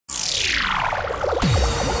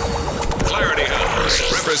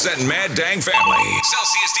represent Mad Dang Family,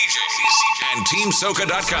 Celsius DJs, and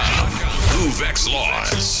TeamSoca.com. Uvex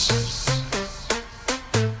Laws.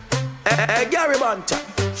 Hey, Gary Banton.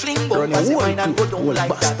 Fling bomb as a wine and go down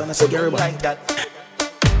like that. Go down like that.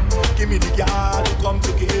 Give me the girl who come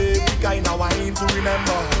to give the kind of wine to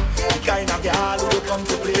remember. The kind of girl who come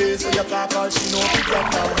to play so you can't call she no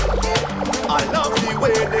pretender. I love the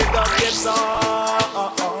way they just get so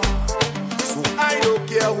I don't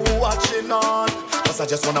care who watching on. Cause I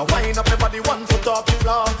just wanna wind up everybody 1 foot off the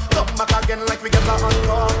floor. Come back again like we get a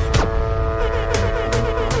encore.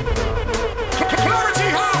 Clarity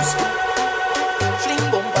House.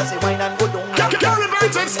 Fling bomb as a wine and go down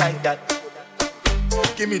like that.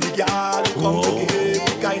 Give me the girl who come to give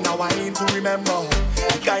the kind of wine to remember.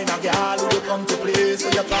 The kind of girl who come to play so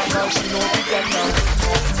you can't call she no pretender.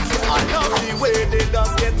 I love the way they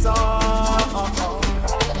just get on.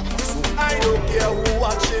 I don't care who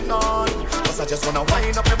watching on. Cause I just wanna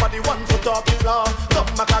wind up everybody 1 foot off the floor.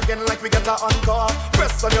 Come back again like we get a encore.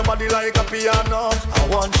 Press on your body like a piano. I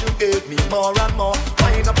want you give me more and more.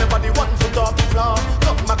 Wind up everybody 1 foot off the floor.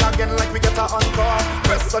 Come back again like we get a encore.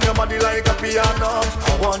 Press on your body like a piano.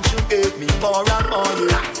 I want you give me more and more,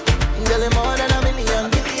 yeah. Girl, you're more than a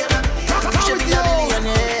million. You should be a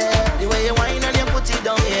millionaire. The way you whine and you put it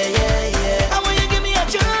down, yeah, yeah, yeah. I want you give me a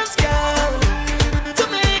chance, girl.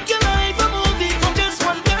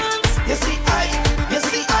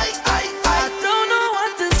 I don't know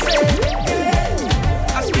what to say.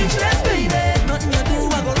 I'm speechless, baby. Nothing you do,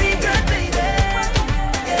 I go regret, baby.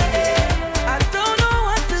 I don't know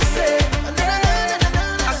what to say.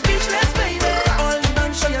 I'm speechless, baby. All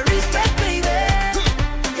done, show your respect, baby.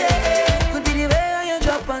 Could be the way you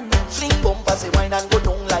drop on that. Fling bump as a wine and go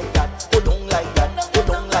down like that. Go down like that. Go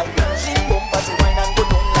down like that. Fling bump as a wine and go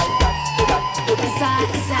down like that. Go down.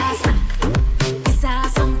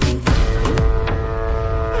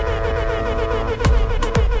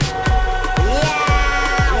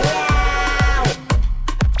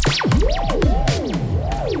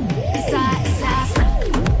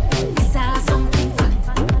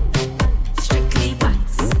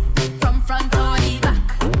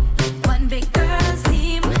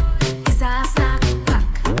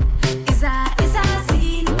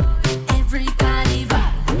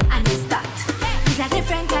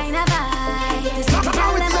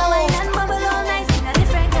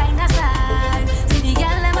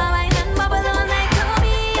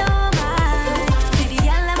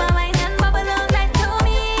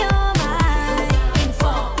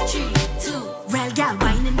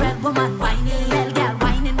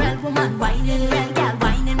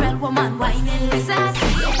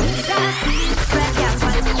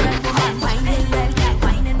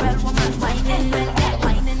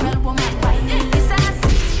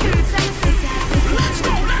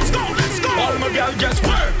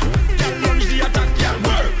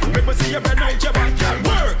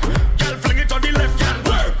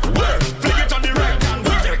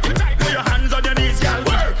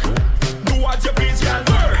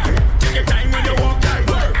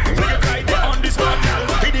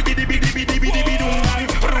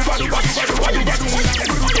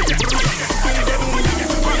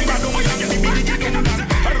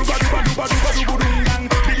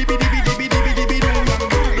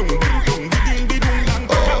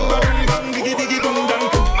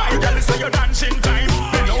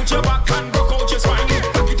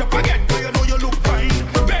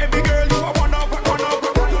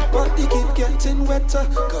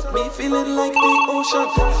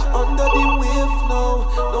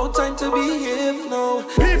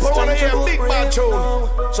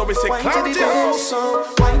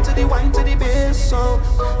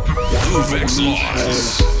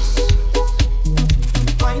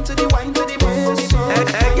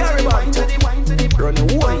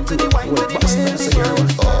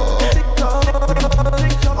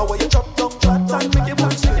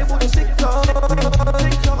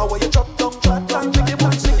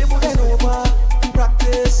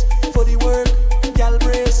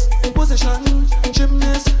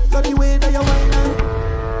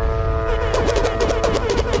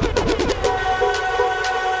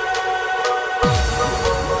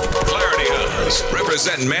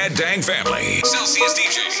 Represent Mad Dang Family, Celsius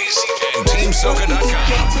DJs, and TeamSoca.com.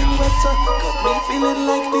 Got me feeling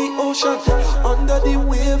like the ocean under the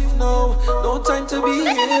wave now. No time to be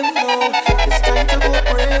here now. It's time to go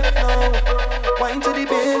brave now. Wine to the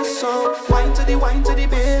bass song, wine to the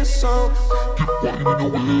bass song. Keep whining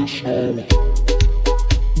away slow.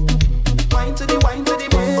 Wine to the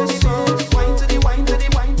bass song, wine to the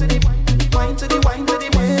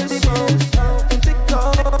bass song. Tick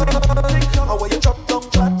tock, how are you drop down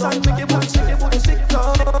flat and make it back, make it for the sick.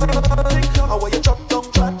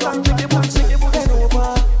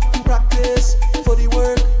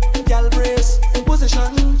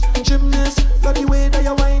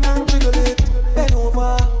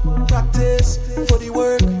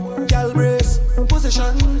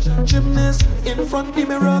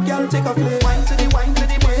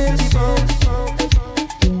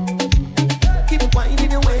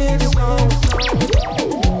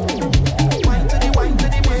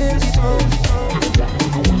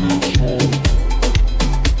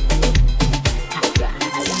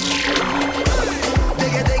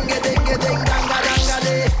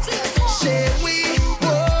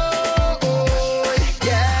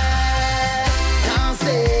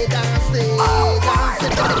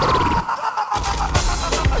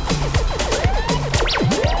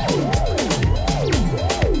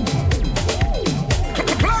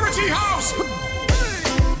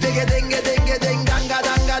 Digga ding ding ding danga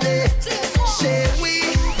danga de. Say we.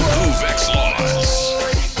 Vex Laws.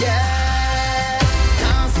 Yeah.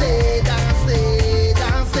 Dansez, dansez,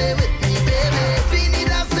 dansez with me, baby. Fini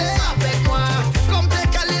danser avec moi. Come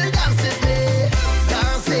take a little dance with me.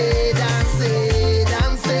 Dansez, dansez,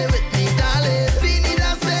 dansez with me, darling. Fini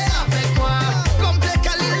danser avec moi. Come take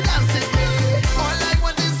a little dance with me. All I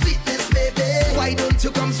want is sweetness, baby. Why don't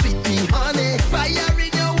you come sweet me, honey? Fire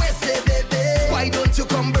in your waist, baby. Why don't you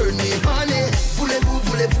come burn me, honey? Voulez-vous,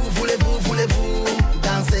 voulez-vous, voulez-vous, voulez-vous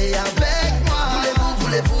danser avec moi? Voulez-vous,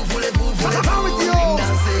 voulez-vous, voulez-vous, voulez-vous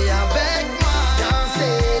danser avec moi?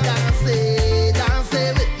 Dansez, dansez, dansez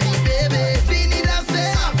with me, baby. Fini danser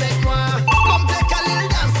avec moi. Come take a little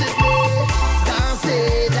dance with me.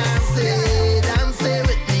 Dansez, dansez, dansez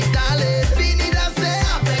with me, darling. Fini danser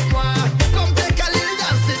avec moi. Come take a little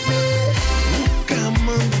dance with me.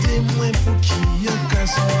 Kamante mwen pou ki yo ka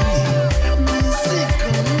souri. Musique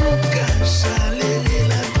nou ka chalele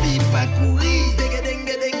la vie pa kouri. Digga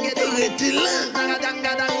dinga dinga ding. Rete là, Danga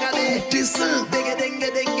danga danga ding. descend. Digga dinga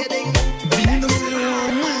dinga ding. Vini danser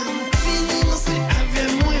en moi, vini danser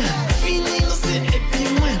avec moi. Vini danser et puis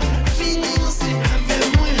moi, vini danser avec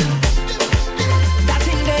moi. That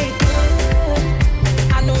thing they good.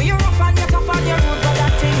 I know you're rough and you're tough and you're rude, but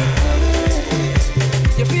that thing good.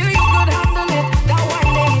 You feel you could handle it, that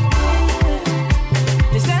wine they good.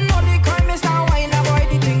 This ain't no the crime, it's that wine, avoid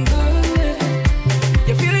the thing good.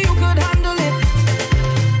 You feel you could handle it.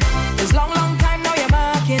 It's long, long time now you're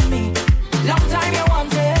marking me. Long time you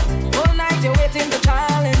want it. All night you're waiting to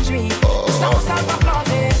challenge me. It's no self applaud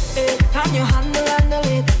it. Can you handle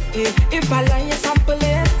it? If I lie, you sample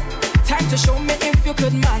it. Time to show me if you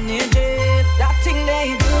could manage it. That thing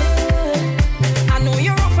they good. I know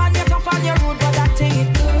you're rough and you're tough and you're rude, but that thing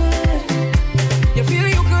it good. You feel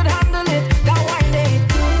you could handle it. That wine they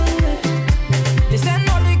good. This ain't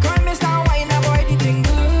no the crime, it's that wine, avoid the thing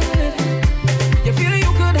good. You feel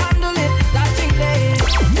you could handle it. That thing they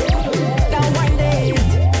that wine they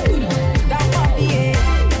that body it.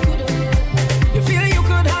 You feel you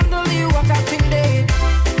could handle you what that thing they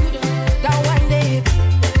that wine they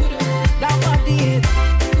that body it.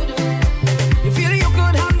 You feel you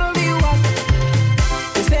could handle you what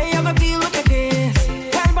you say you have a deal with the case.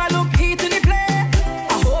 Well, by look heat in the play.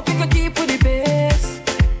 I hope you could keep with the pace.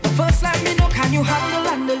 But first let me know, can you handle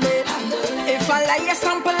it? If I lie, you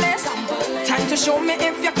sample it. Time to show me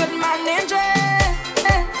if you could manage it.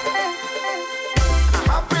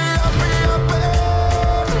 Happy, happy, happy.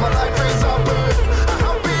 My life is happy.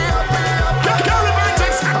 Happy, happy, happy.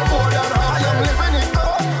 I'm more than I am living it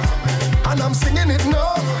up, and I'm singing it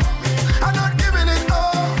now. I'm not giving it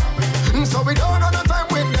up. So we don't have no time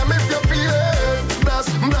with them if you feel it. Bless,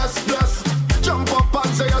 bless, bless. Jump up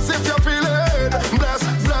and say as if you feel it. Bless,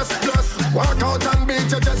 bless, bless. Walk out and beat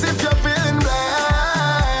your chest if you're feeling blessed.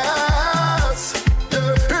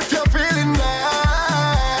 Yeah, if you're feeling blessed.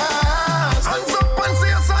 Hands up and say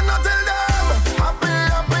yes and not tell them. Happy,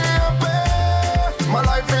 happy, happy. My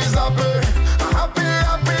life is happy. Happy,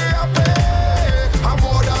 happy, happy. I'm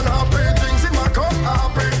more than happy. Drinks in my cup,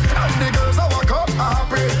 happy. And the girls I walk up,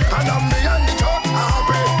 happy. And I'm behind the truck,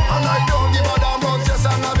 happy. And I don't give a damn about yes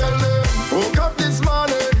and not tell them. Woke up this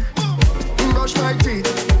morning, brush my teeth,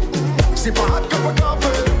 sip a hot cup of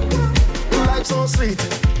coffee. Life so sweet.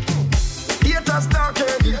 Haters darkened.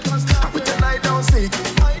 I put the night down sleep.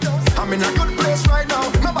 I'm in a good place right now.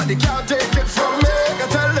 Nobody can take it from me. I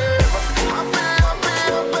tell them, happy, happy,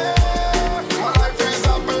 happy. My life is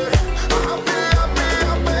happy. Happy, happy,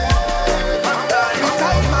 happy.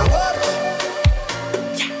 Time my watch.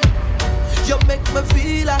 You make me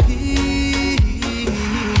feel like heat.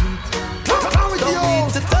 Don't need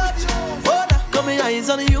to touch. Oh, now got my eyes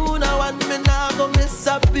on you now, and me now go miss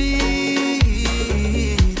a beat.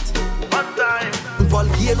 One time.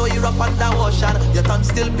 Volcano, you're up under ocean. Your tongue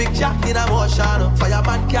still picture in a motion.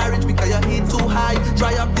 Fireman carriage because your heat too high.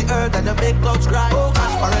 Dry up the earth and you make clouds cry. Oh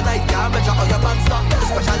gosh, for a night can't measure how your pants up. The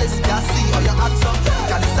specialist can't see how your hands up. You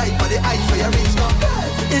can decide for the heights where you reach up.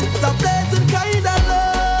 It's a blazing kind of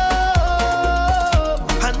love,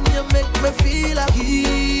 and you make me feel like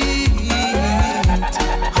heat.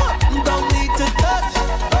 Don't need to touch.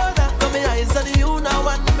 Oh, now got my eyes on you now,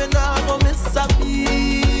 and me now go miss a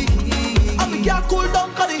beat. And we can't cool down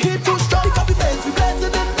 'cause the heat too strong. Because we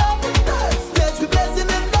blazing in love. Blaze, we blazing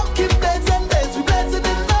in love. Keep blazing, blaze, we blazing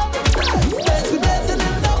in love. Blaze, we blazing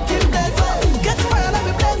in love. Keep blazing. Get fire, let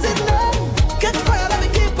me blaze in love. Get fire, let me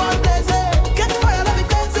keep on blazing. Get fire, let me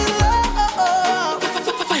blaze in love.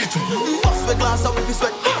 Bust the glass up if you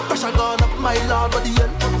sweat. Pressure gone up my lord, but the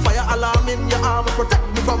end. Fire alarm in your arm, protect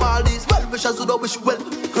me from all these well wishers who don't wish well.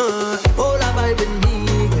 All have I been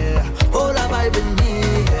here.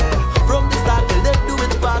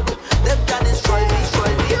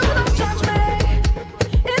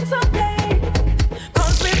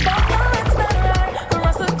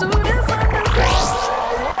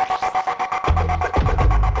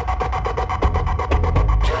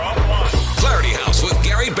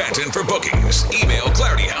 for bookings, email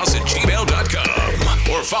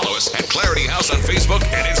clarityhouse@gmail.com or follow us at Clarity House on Facebook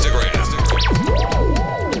and Instagram.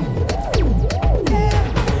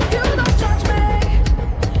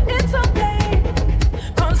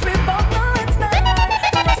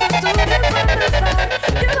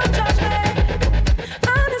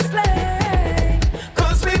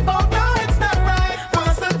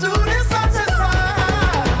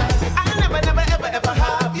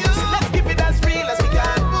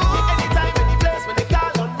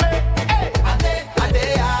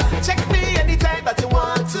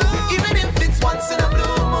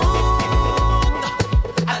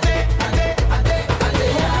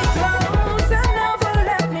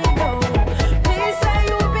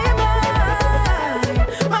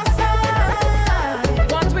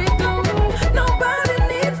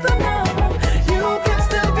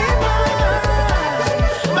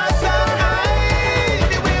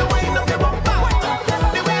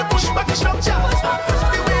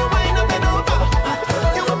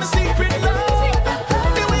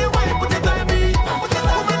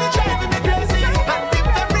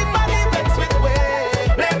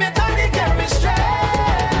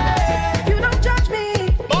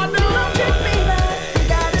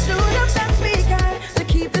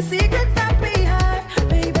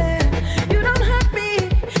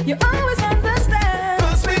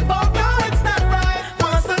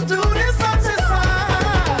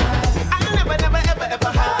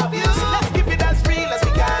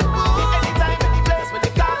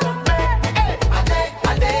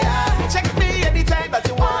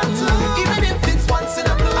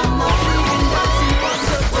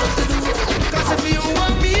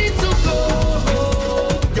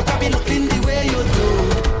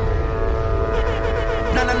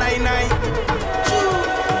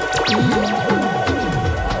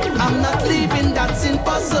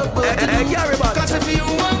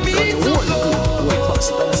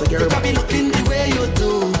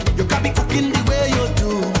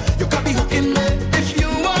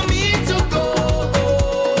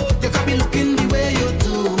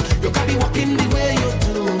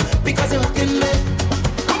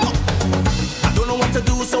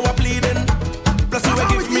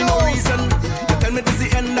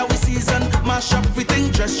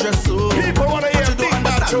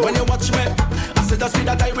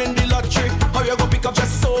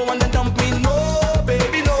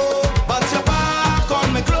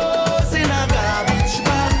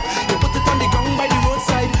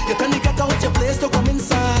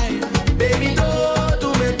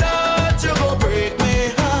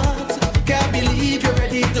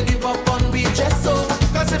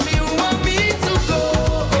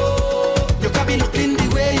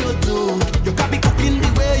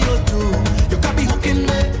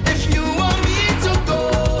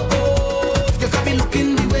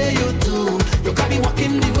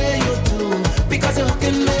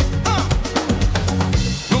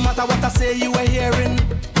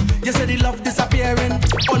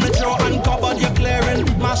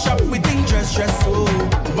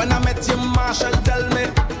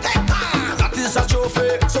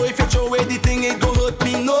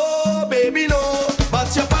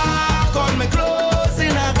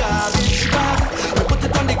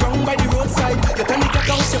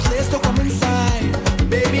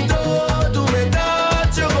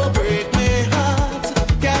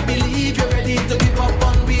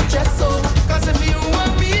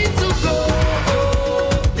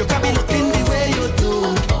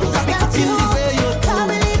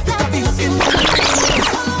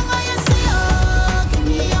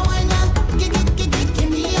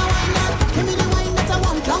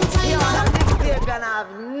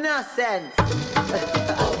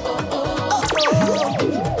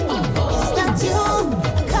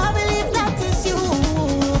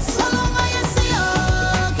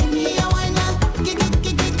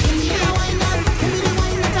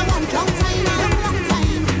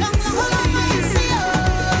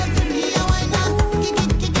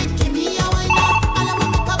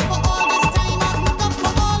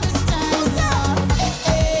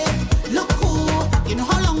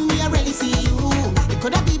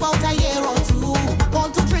 About a year or two,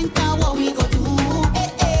 want to drink now, what we go do?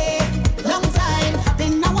 Long time.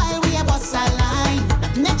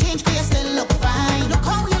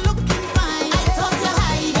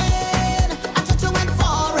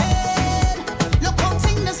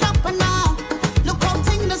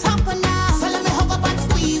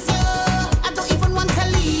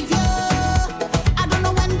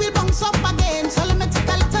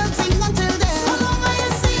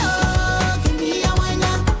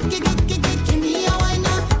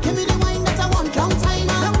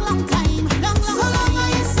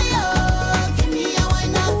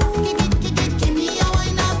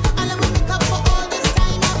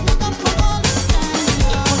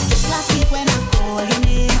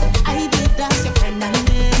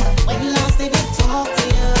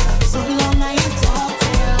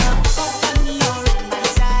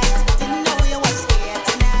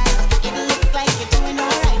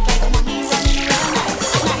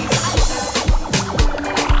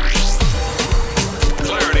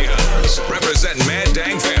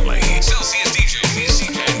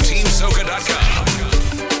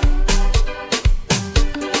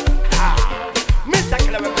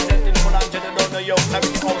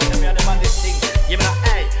 Let me have them on this thing. Give me that,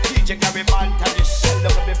 hey, DJ Gary Banta, you sell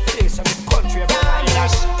over the place and the country.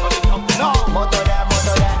 No. Moto da.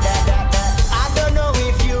 I don't know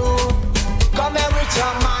if you come here with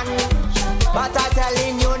your man, but I'm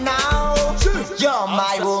telling you now, you're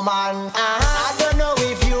my woman. I don't know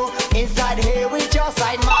if you inside here with your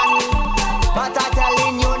side man, but I'm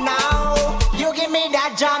telling you now, you give me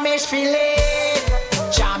that jamish feeling.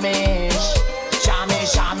 Jamish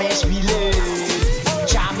feeling.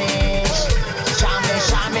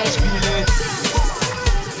 Jamish feeling.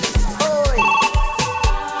 Oi,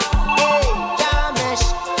 hey, jamish.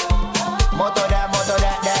 Moto da.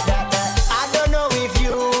 I don't know if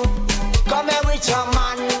you come here with your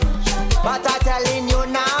man, but I'm telling you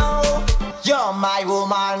now, you're my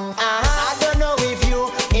woman. I don't know if you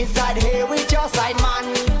inside here with your side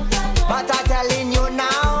man, but I'm telling you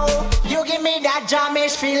now, you give me that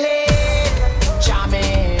jamish feeling.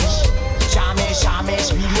 Jamish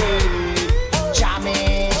feeling.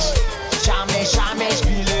 Jamish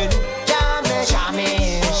feeling.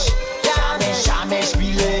 Jamish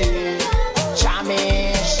feeling.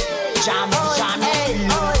 Jamish.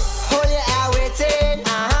 Hold your air waiting,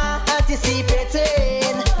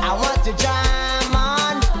 anticipating. I want to jam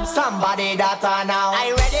on somebody that I know.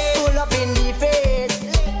 I ready? Pull up in the face,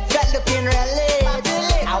 get looking really.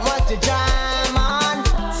 I want to jam on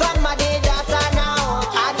somebody that I know.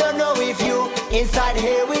 I don't know if you inside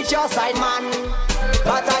here with your side man,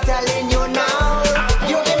 but I'm telling you now,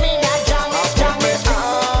 you give me that jamish.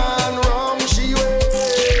 And wrong she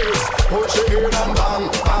waits, put she in and bang,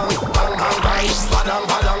 badang.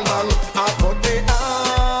 I put me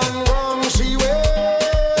on wrong she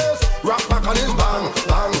waits, rock back on his bang,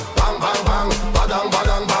 badang.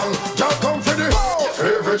 Just come for the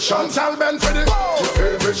favorite shot, tell Ben for the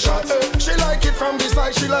favorite shot. She like it from the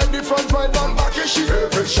side, she like the front, right and back. Is she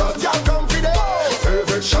favorite shot? Y'all come for the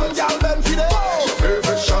favorite shot, y'all Ben for the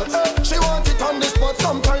favorite shot. She want it on the spot,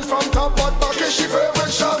 sometimes from top, but back. Is she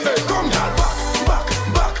favorite shot? Hey, come y'all back.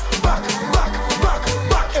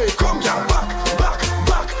 Hey, come y'all back.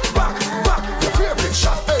 Your favorite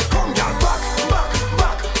shot. Hey, come y'all back.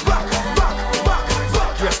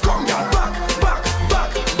 Yes, come y'all back.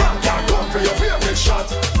 Y'all come for your favorite shot.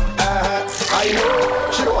 I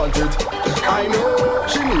know she want it. I know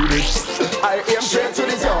she need it. I aim straight to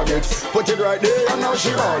the target. Put it right there and now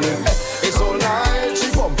she running. It's all night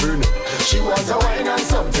she pumping. She wants a wine and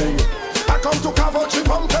something. I come to cover she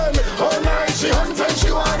pumping. All night she hunting.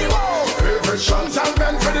 She want the favorite shot. I'll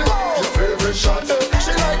bend for the favorite shot.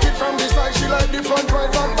 She like it from the side. She like the front,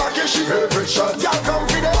 right and back. Is she favorite shot? Y'all come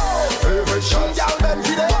for the favorite shot. Y'all bend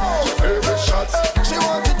for the favorite shot. She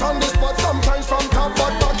want it on the spot. Sometimes from top,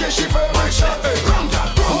 but back. Is she favorite shot? Come down.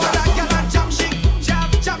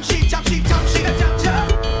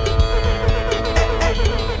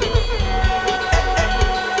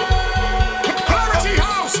 Clarity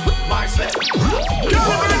House.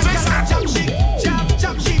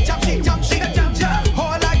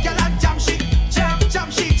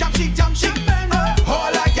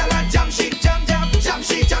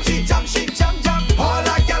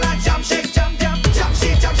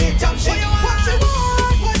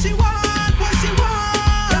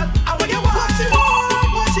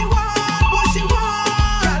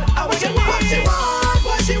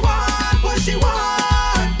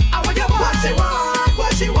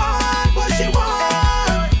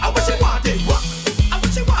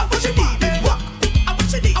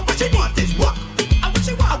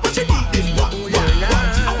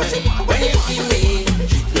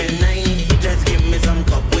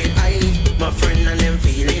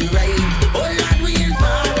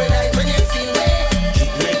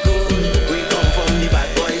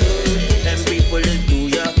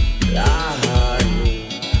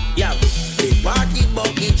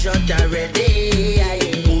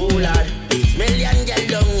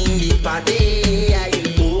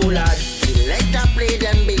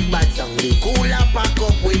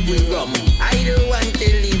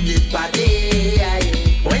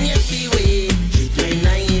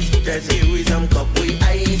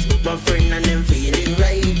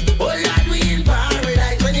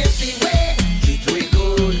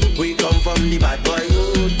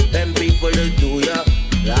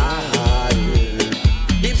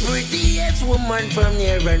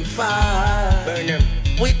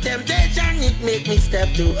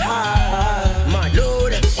 too hard. My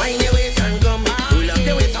lord, wind your waist and come. Pull up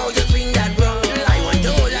the waist, how you swing that drum. I want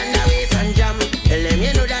to hold on the waist and jam. Tell them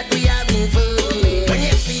you know that we having fun. When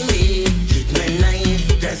you see me, treat me nice.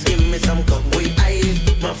 Just give me some cup with ice.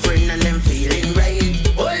 My friend and them feeling right.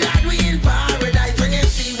 Oh Lord, we in paradise. When you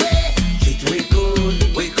see we, treat we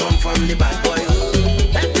good. We come from the bad boy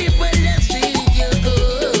hood.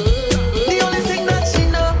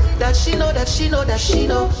 that she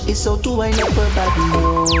know is so to wind up her body.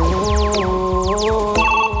 Oh.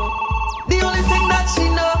 The only thing that she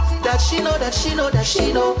know, that she know, that she know, that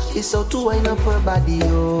she know is so to wind up her body.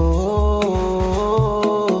 Oh.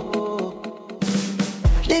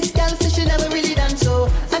 This girl says she never really done so,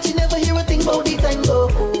 and she never hear a thing about the tango.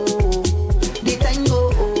 The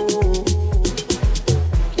tango.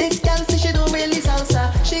 This girl says she don't really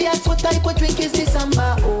salsa. She asks what type of drink is this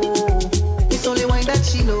samba. Oh, it's only wine that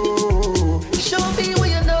she know. Show me what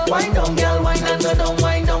you know. Wine down, girl, wine and go down.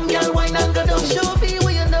 Wine down, girl, wine and go down. Show me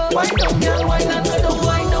what you know. Wine down, girl, wine and go down.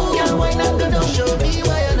 Wine down, girl, wine and go down. Show me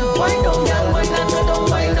what you know. Wine down, girl, wine and go down.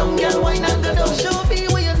 Wine down, girl, wine and go down. Show me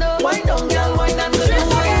what you know. Wine down, girl, wine and go down.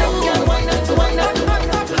 Wine down, girl, wine and go down. Wine and go down.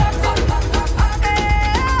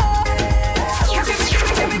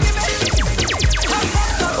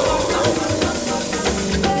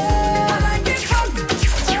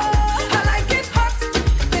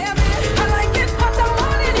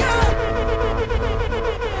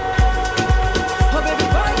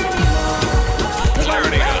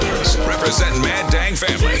 Represent Mad Dang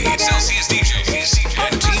Family, Celsius DJs,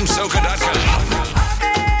 and TeamSoca.com.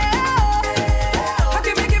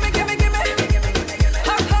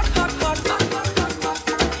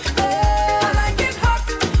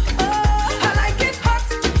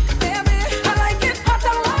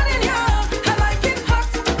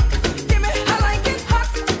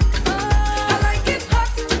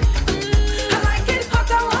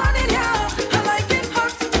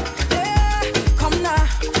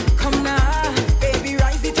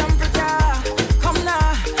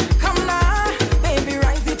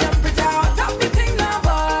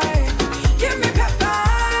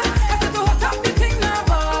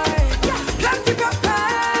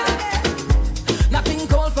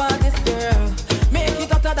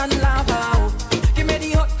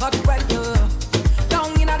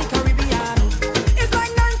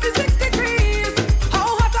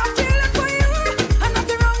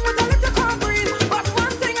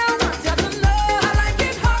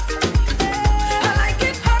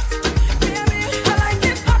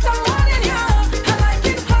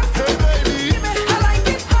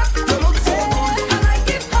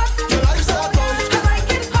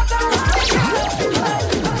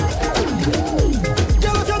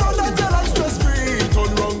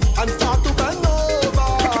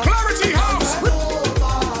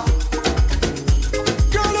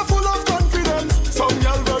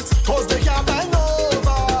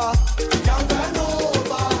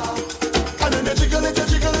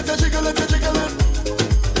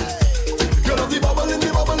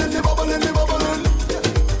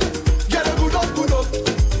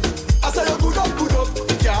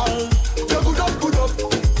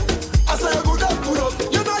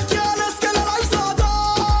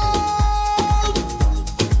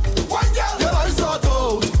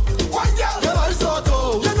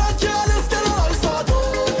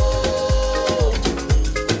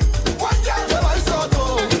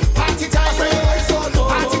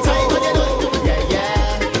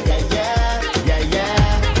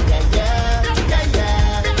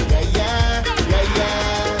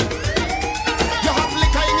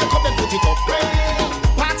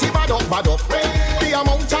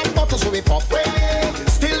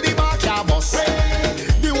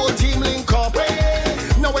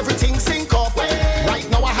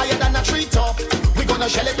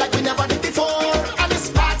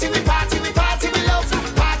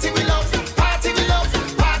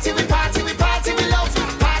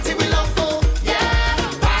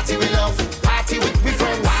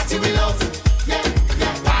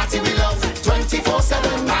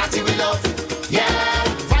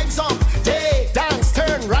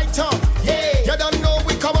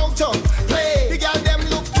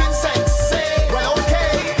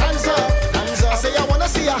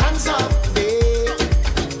 Hands up,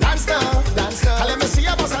 dance now.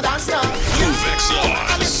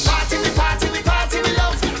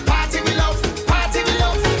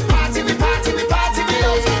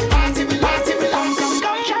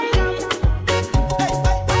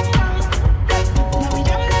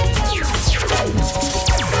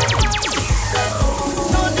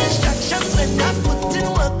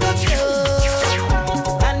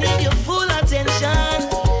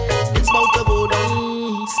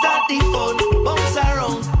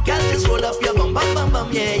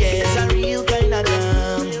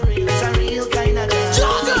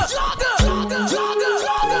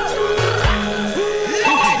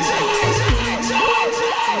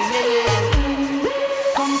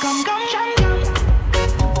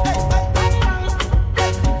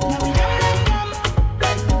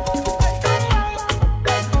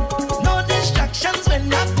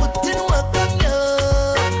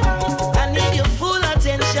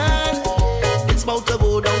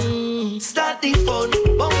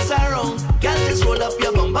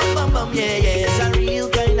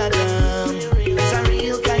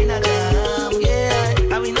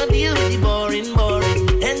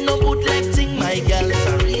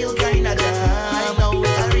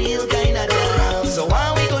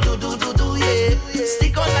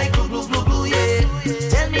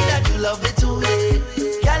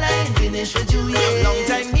 finish with you, yeah. Long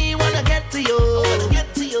time me wanna get to you.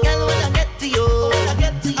 Girl, wanna get to you.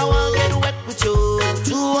 I wanna get wet with you.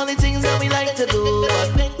 Two only things that we like to do.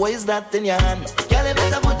 But what is that in your hand? Girl, you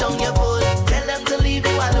better put down your phone. Tell them to leave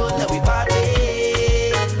you alone. Let we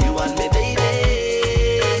party. You want me, baby?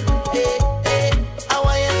 Hey, hey. I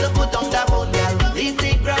want you to put down that phone, girl. Leave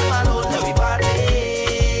the grandma alone. Let we party.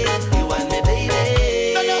 You want me, baby?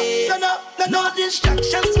 No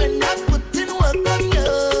distractions when I'm putting work on you.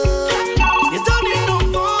 You don't need no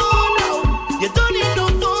phone now. You don't need no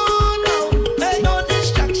phone now. Hey, no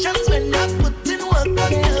distractions when I'm putting work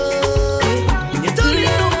on you. You don't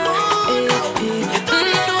need no phone now. You don't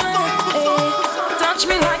need no phone. Touch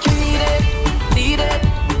me like you need it, need it,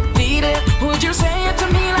 need it. Would you say it to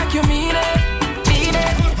me like you mean it, mean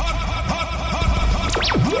it?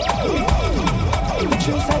 Would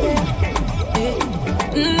you say it?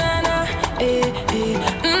 Nah, nah,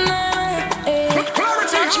 nah,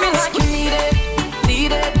 touch me like you need it,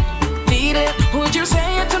 need it, need it. Would you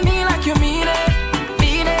say it to me like you mean it,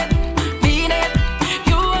 mean it, mean it?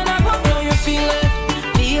 You and I both know you feel it,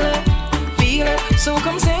 feel it, feel it. So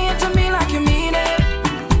come say it to me like you mean it.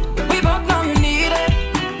 We both know you need it,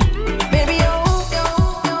 baby.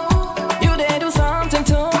 You dare do something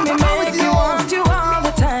to me, make me want you all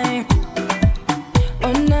the time.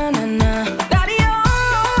 Oh na na na, daddy,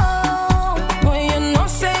 oh, when you know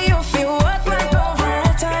say you feel worth like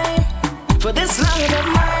overtime for this love of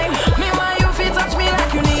mine. Me why you feel touch me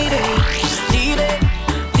like you need it, need it,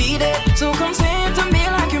 need it. So come say it to me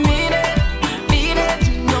like you mean it, mean it,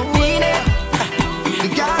 mean it.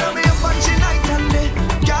 Girl, me up when she night and day.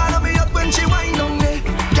 Girl, me up when she wind on me.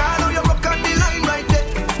 Girl, you rock on the line right there.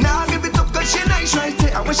 Now give it up 'cause she nice right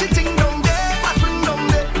there. And when she ting down there, I swing down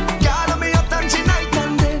there. Girl, me up and she night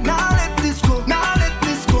and day. Now let this go, now let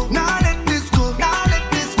this go, now let this go, now let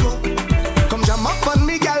this go. Come jam up on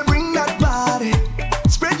me, girl, bring that body.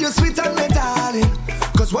 Spread your sweet on me, darling.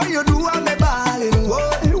 'Cause what you do on me balling,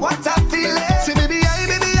 what I feel it. See, baby,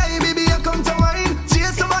 I come to wine. See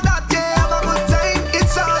some of that, yeah, have a good time.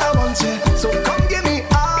 It's all I want, yeah. So come give me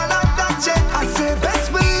all of that, yeah. I say best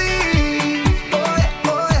believe, oh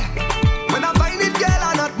yeah. When I find it, girl,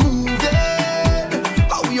 I'm not moving.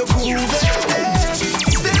 How you grooving?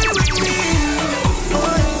 Stay with me,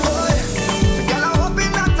 oh yeah. Girl, I'm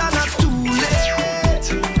hoping that I'm not too late.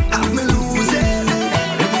 I'm losing.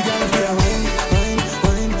 Every girl feel wine,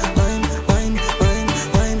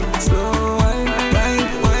 slow wine.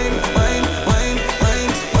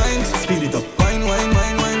 Speed it up, wine.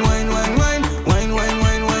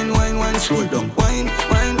 Slow it down, wine.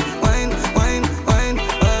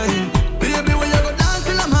 Baby, when you go dance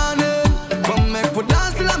till the morning, come make we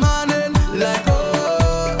dance till the morning. Like oh,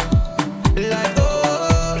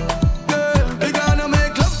 girl, we gonna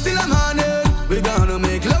make love till the morning. We gonna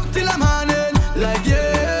make love till the morning. Like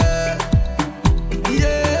yeah.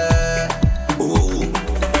 Ooh.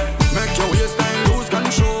 Make your waistline lose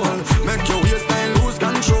control. Make your waistline lose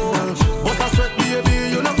control. Bust a sweat, baby,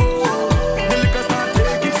 you know. The liquor start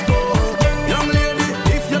take its toll. Young lady,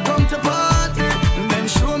 if you come to party, then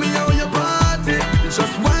show me how you party.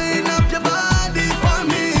 Just wind up your body for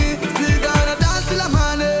me. We gonna dance till the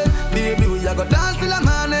morning, baby. We are gonna dance till the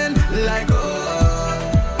morning. Like oh.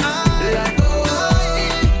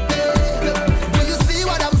 Do you see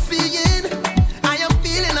what I'm seeing? I am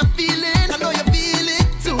feeling, I know you feel it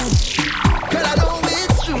too. Girl, I know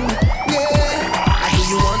it's true, yeah. And do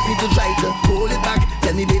you want me to try to hold it back?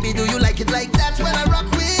 Tell me, baby, do you like it like that when I rock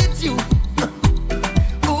with you?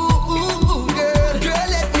 Ooh, girl,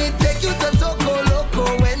 let me take you to Toco Loco.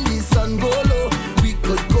 When the sun go low, we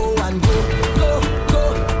could go and go.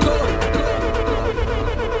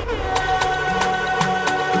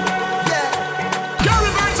 Yeah.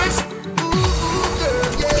 Gary Burns, Ooh, girl,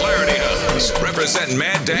 yeah. Clarity House, representing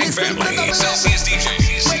Mad Dang Family, Celsius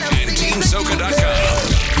DJs, and TeamSoca.com.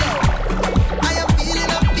 I am feeling,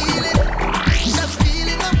 just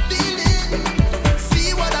feeling, I'm feeling.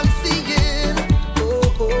 See what I'm seeing,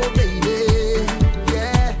 oh baby,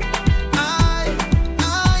 yeah.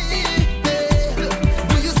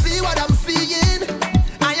 Do you see what I'm seeing?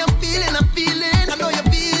 I am feeling, I know you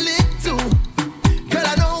feel it too. Girl,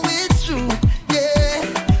 I know it's true,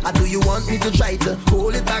 yeah. Do you want me to try to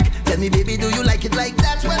hold it back? Tell me, baby, do you like it like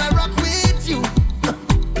that when I rock with you?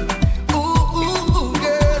 Ooh,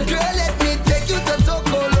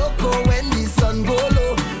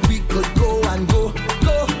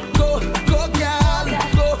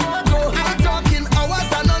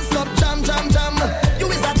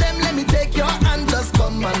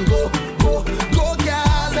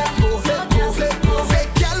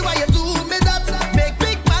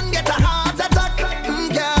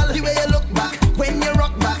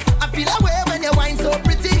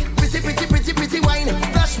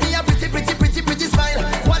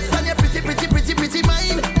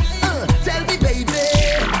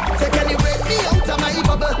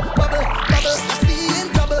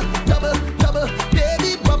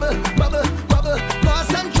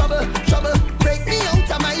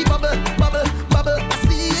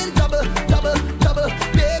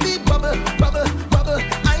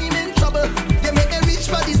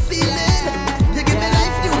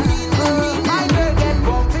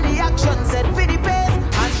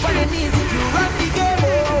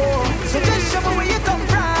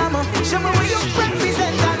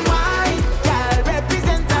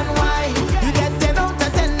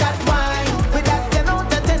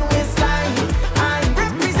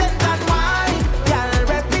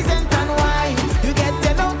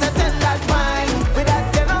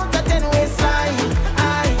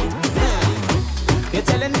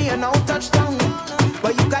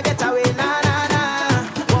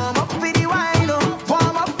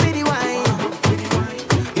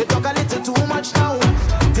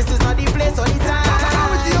 turn it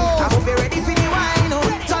on. I hope you're ready for the wine, oh.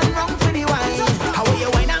 Turn round for the wine. How will you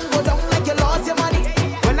wine and go down like you lost your money?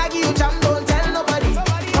 When I give you jam, don't tell nobody.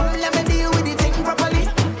 Come let me deal with the thing properly.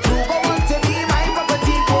 You go want to be my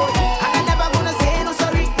property, boy, and I never gonna say no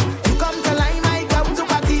sorry. You come to line, I come to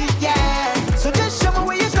party, yeah. So just show me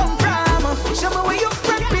where you come from. Show me where you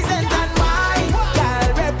represent and why. Girl,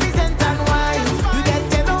 represent and why. You get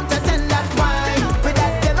 10 out of 10 that wine. With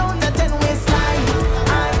that 10 out of 10 waistline.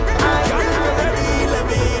 Girl, if you're ready, let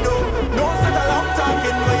me know. No set a long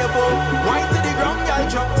talking where you go. Wine to the ground, girl,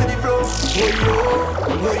 drop to the floor.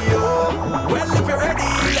 Oh yo. Well, if you're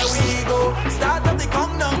ready, let we go. Start up the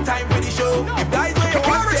countdown, time for the show. If that's where you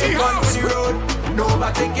want, take one to the road. No,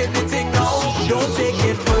 but take anything now. Don't take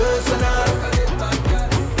it personal.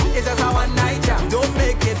 It's just a one night jam. Don't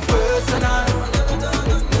make it personal.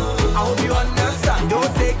 I hope you understand.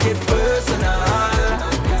 Don't take it personal.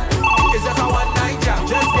 It's just a one night jam.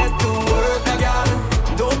 Just get to work, girl.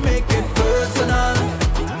 Don't make it personal.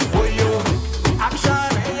 For you,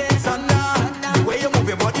 action, thunder. The way you move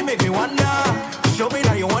your body make me wonder. Show me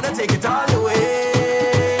that you wanna take it all the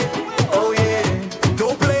way. Oh yeah,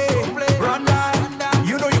 don't play, run that.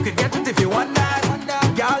 You know you can get it if you want that.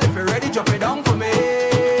 Girl, if you're ready, drop it down for me.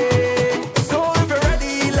 So if you're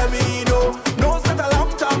ready, let me know. No set a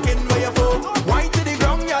long talking where you go. Wine to the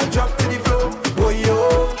ground, girl, drop to the floor. Oh yo.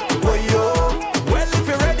 Well, if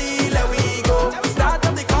you're ready, let we go. Start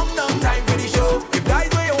up the countdown, time for the show. If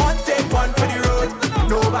that's where you want, take one for the road.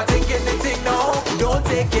 No, but take anything now. Don't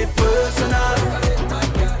take it personal.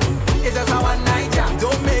 It's just a one night jam.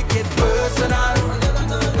 Don't make it personal.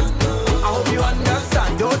 I hope you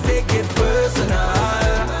understand. Don't take it personal.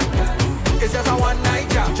 It's just a one night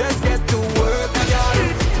jam. Just get to work, girl.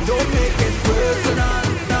 Don't make it personal.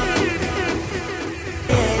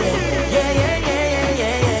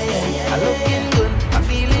 I looking good, I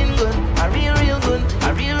feeling good, I real good, I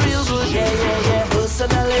real good, yeah.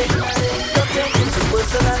 Personally, don't take it too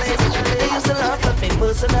personally. They used to laugh at me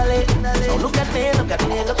personally. Now look at me.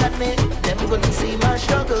 Them couldn't see my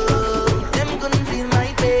struggle. Them couldn't feel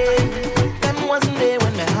my pain. Them wasn't there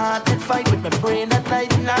when my heart did fight with my brain at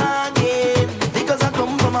night and again. Because I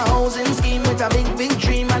come from a housing scheme with a big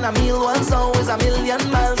dream, and a meal was always a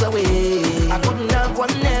million miles away. I couldn't have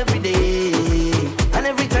one every day. And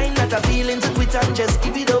every time that I feel to quit and just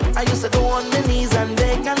give it up, I used to go on my knees and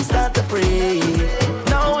beg and start to pray.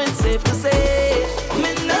 Now it's safe to say,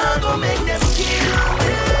 me not gonna make them kill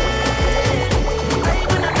me. I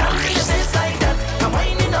wanna dance in the face like that. I'm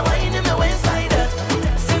whining my waist like that.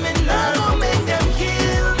 Say me not gonna make them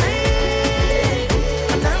kill me.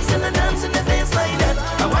 I'm dancing in the face like that.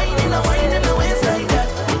 I'm whining my waist like that.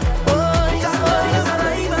 Boy, I'm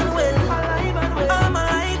alive and well. I'm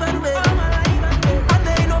alive and well. And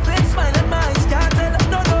they no fake smile at my eyes can't tell.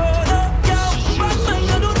 No, yo. Bad mind,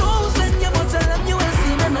 I don't know. Send you but tell them you ain't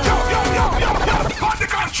seen me now. Yo. On the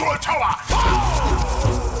control tower.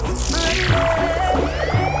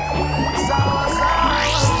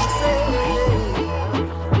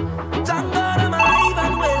 Thank God I'm alive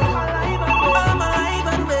and well. I'm alive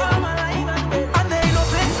and well. And they no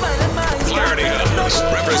fake smile at my eyes Clarity can't tell. House,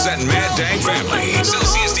 representing Mad Dang Family,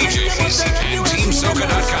 Celsius DJs, and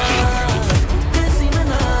TeamSoca.com.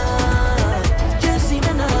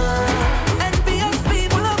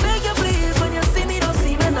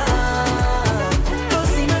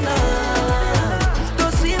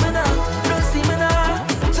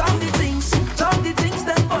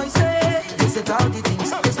 All the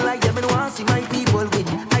things, it's like them and want see my people win.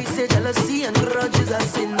 I say jealousy and grudges are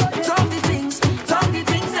sin. Talk the things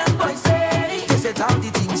them boys say. They say all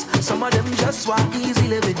the things, some of them just want easy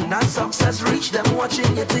living. Not success reach them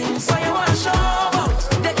watching your things. So you want to show out,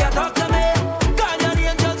 they can't talk to me. Guardian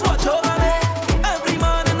angels watch over me. Every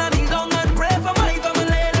morning I kneel down and pray for my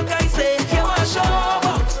family. Look I say, you want to show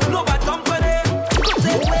out, no bad company. Could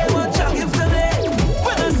take away what you give to me.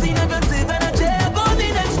 When I see negative energy, I go the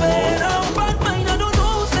next way.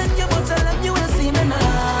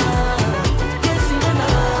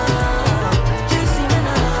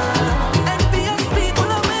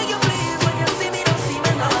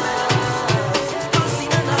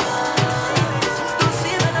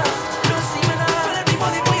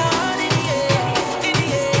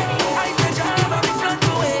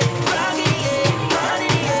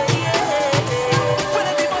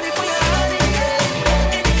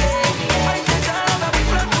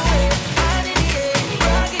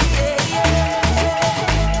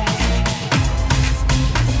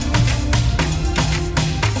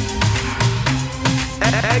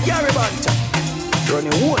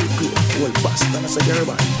 Running whole club, whole bust, and I say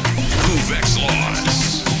everybody. Kuvex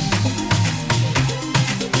Laws.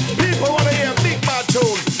 People wanna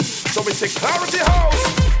Say Clarity House.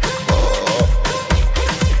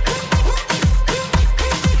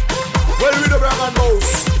 Well, with the Rag and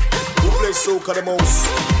Mouse, who plays soca the most?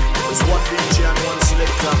 There's one DJ and one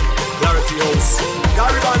selector. Clarity House.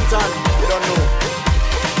 Gary Banton, you don't know.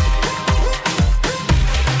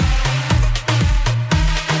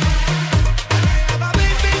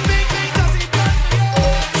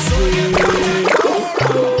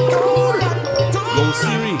 Yo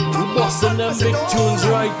Siri, you bustin' them big tunes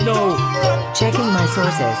right now. Checking my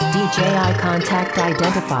sources, DJ eye contact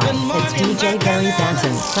identified. It's DJ Gary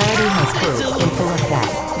Banton. Clarity House crew in full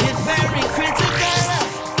effect. It's very critical.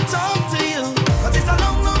 Talk to you, but it's a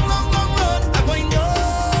long, long, long, long road. I'm going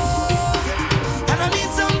on, and I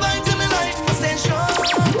need some vibes in my life for stay strong.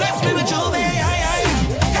 Bless me with your way,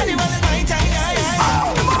 carnival is my time,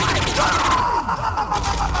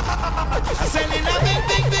 I'm sending a big,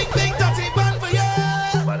 big, big, big dirty band for you.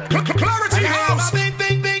 Clarity House. A big,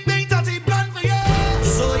 big, big, big dirty plan for you.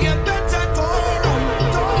 So you better go run.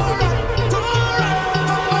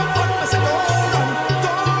 I said go run.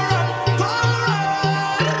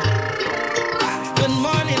 Good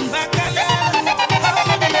morning, back again.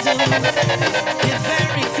 How do you do? It's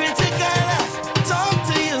very critical. Talk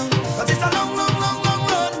to you, but it's a long, long, long, long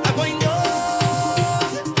road. I'm going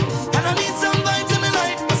on, and I need some vibes in my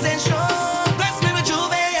life. But stay strong. Bless me with your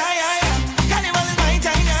way. Carnival is my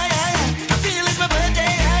time. I feel it's my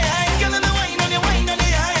birthday. Girl, let me wine on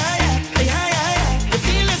you, The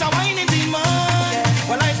feel is a whining demon.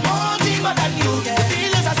 Well, I'm more demon than you. The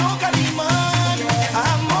feel is a soca demon.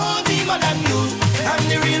 I'm more demon than you. I'm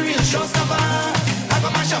the real showstopper. I go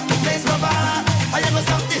mash up the place, Baba.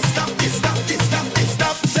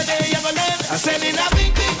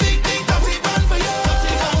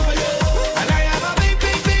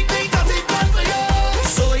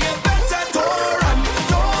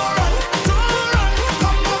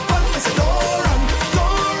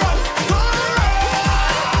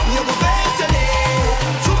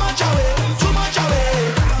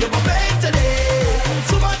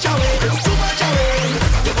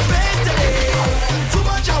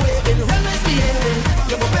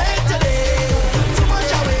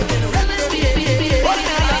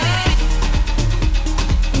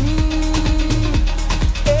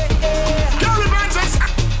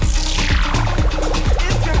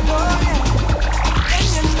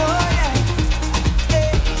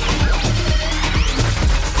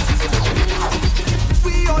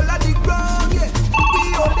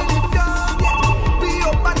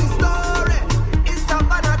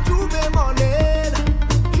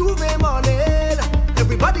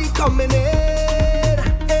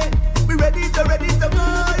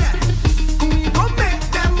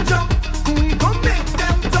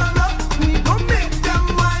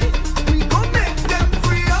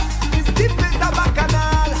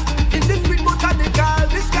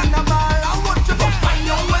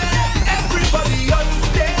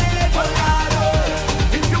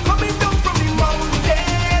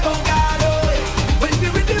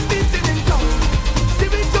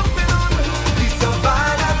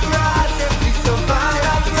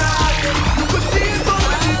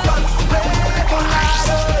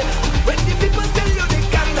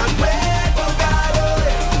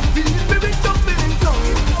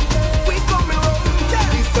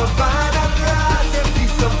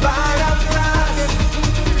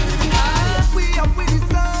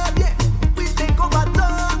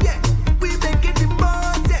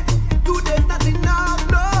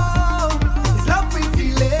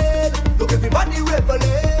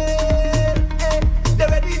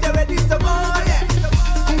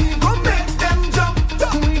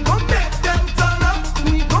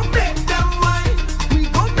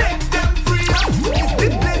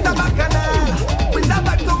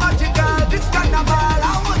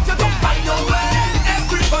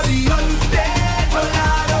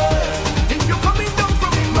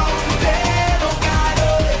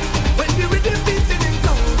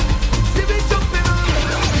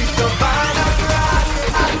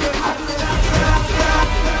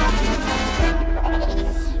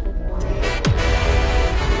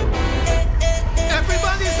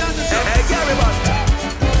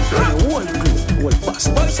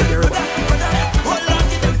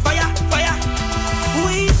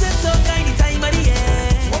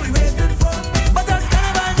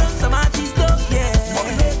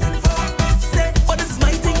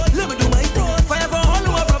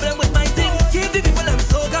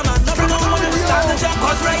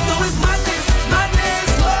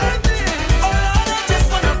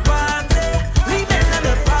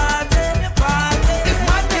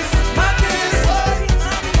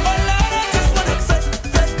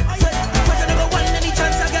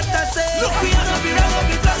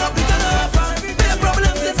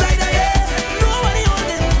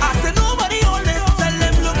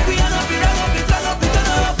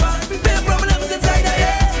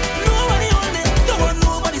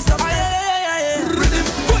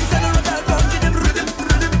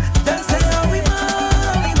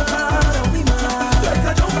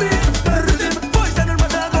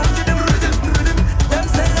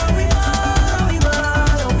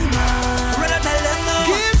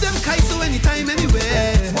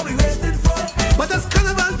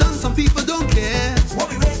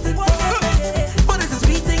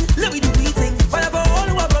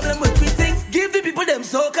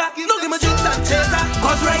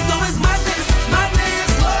 Cause right now is madness, madness.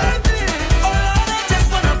 Oh Lord, I just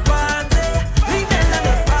wanna party. Leave them at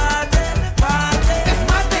the party, party. It's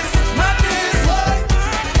madness, madness. Oh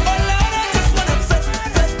Lord, I just wanna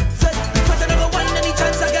set another one. Any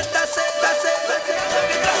chance I get, that's it.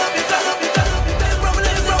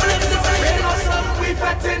 Rain or sun, we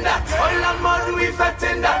fetting that. Oil and mud, we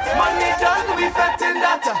fetting that. Money done, we fetting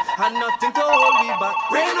that. And nothing to hold we back.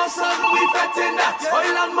 Rain or sun, we fetting that.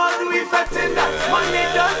 Oil and mud, we fetting that. Money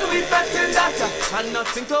done, we fetting that. And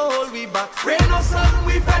nothing to hold we back. Rain or sun,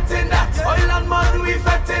 we fetting that. Oil and mud, we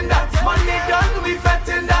fetting that. Money done, we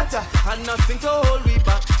fetting that. And nothing to hold we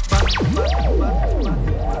back.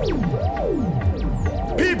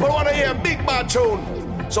 People wanna hear a big bad tune,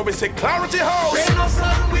 so we say Clarity House. Rain or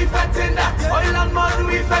sun, we fetting that. Oil and mud,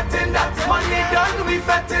 we fetting that. Money done, we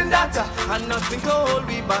fetting that. And nothing to hold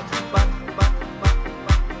we back.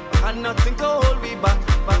 And nothing to hold we back.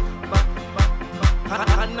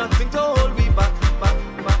 And nothing to hold we back.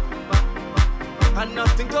 And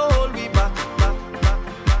nothing to hold we back.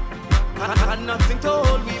 And nothing to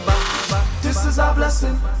hold we back. This is our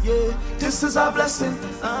blessing, yeah. This is our blessing.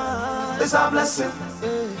 It's our blessing.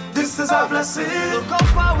 This is our blessing. Look how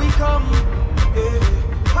far we come. Yeah.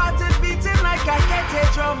 Heart is beating like I get a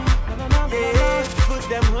drum. Yeah. Foot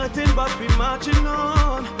them hurting, but we marching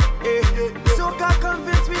on. Yeah. So God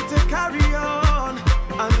convince me to carry on.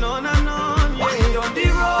 And on and on. Yeah. We on the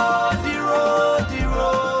road.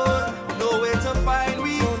 Nowhere to find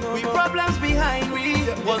we. We problems behind we.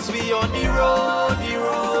 Once we on the road.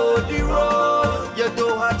 You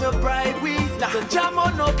don't have to bribe we. To jam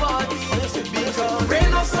on nobody. Because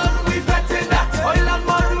rain or sun, we fetting that. Oil and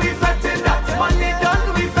mud, we fetting that. Money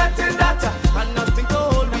done, we fetting that. And nothing to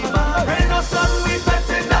hold me back. Rain or sun, we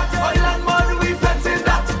fetting that. Oil and mud, we fetting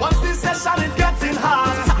that. Once this session is getting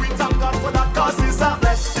hard, we thank God for that, cause it's a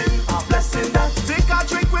blessing that. Take a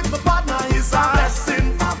drink with my partner, it's a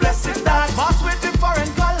blessing that. Pass with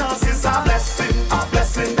different colors, it's a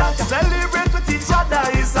blessing that. Celebrate with each other,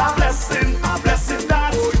 it's a blessing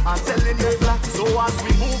that. I'm telling you flat, so as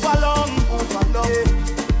we move along, yeah.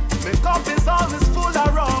 My cup is always full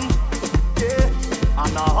of rum, yeah.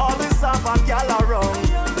 And I always have a gal around,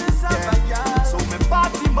 yeah. So my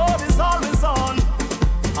party mode is always on.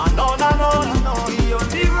 And on and on. We on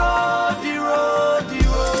the road.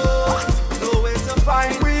 Nowhere to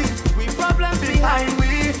find we problems behind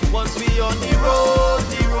we. Once we on the road.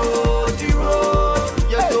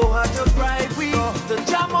 You don't have to bribe we. To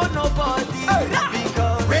jam on nobody.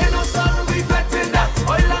 Because rain or sun, we fetting that.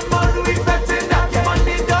 Oil and mud, we fetting that.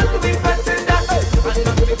 Money done, we fetting that. And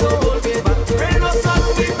nothing to hold me back. Rain or sun,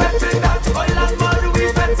 we fetting that. Oil and mud, we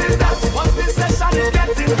fetting that. Once this session is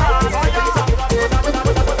getting hard.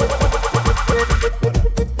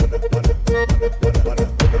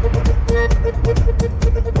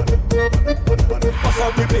 Bust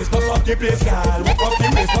up the place, girl. Walk up the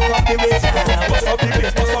waist, girl. Bust up the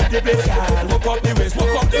place, girl. Walk up the waist,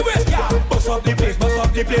 girl. Bust up the place, girl.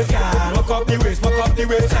 Walk up the waist, girl.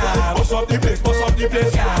 Bust up the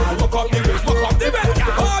place, girl. Walk up the waist, girl.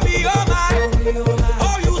 Oh me, oh my,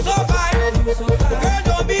 oh you so fine. Girl,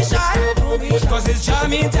 don't be shy, cause it's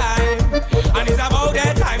charming time, and it's about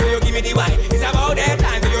that time when you give me the wine. It's about that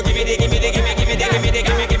time when you give me the.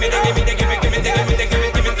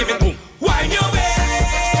 Wine your way.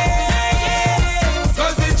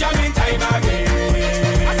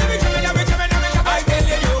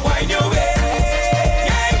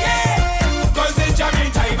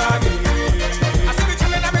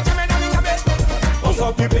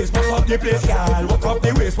 Bust up the place, girl. Walk up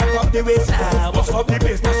the waist, girl. Bust up the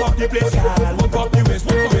place, girl. Walk up the waist.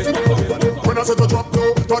 When I said to drop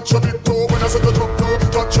low, touch your big toe. When I said to drop low,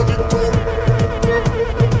 touch your big toe.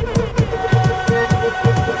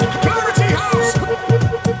 Clarity House.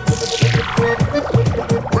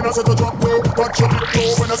 When I said to drop low, touch your big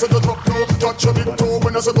toe. When I said to drop low, touch your big toe.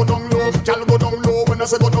 When I said go down low, girl go down low. When I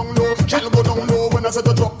said go down low, girl go down low. When I said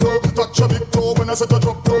to drop low, touch your big toe. When I said to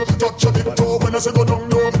drop low, touch your big toe. When I said go down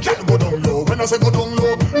low, girl go down low. When I said go down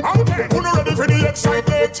low, okay. Who not ready for the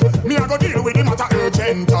excitement? Me I go deal with the matter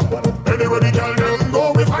urgent. Anywhere the girl them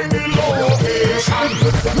go, we find the location.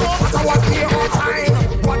 No matter what day or time,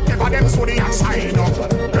 whatever them so they and sign up.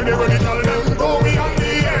 Anywhere the girl them go, we on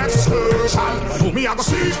the excursion. Me I go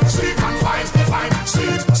seek and find,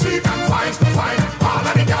 seek and find. All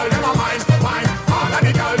of the girl them a mine. All of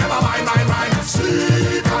the girl them a mine.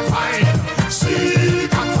 Seek and find.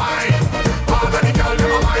 All of the girl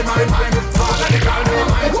them a mine. All of the girl them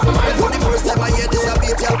a mine. For the first time I hear this a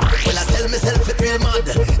beat, yeah. Well I tell myself it real mad.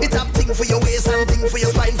 It have thing for your waist and thing for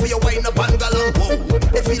your spine, for your wind up and galong. Whoa,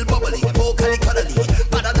 they feel bubbly, vocally cuddly.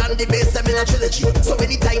 Better than the bass, them in a trilogy. So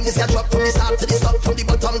anytime this a drop from the start to the stop, from the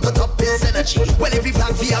bottom to top is energy. Well, every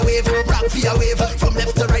flag for a wave, rock for a wave, from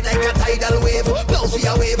left to right like a tidal wave. Blouse for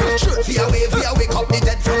a wave, shirt for a wave. We a wake up the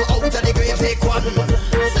dead from out of the grave. Take one,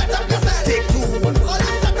 set up yourself. Take two,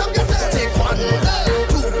 set up yourself. Take one,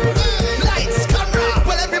 two, lights, camera.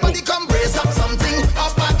 Well, everybody come brace up something.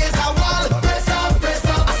 Up against a wall, brace up, brace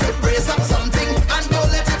up. I said brace up something and don't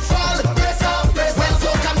let it fall. Brace up, brace up. When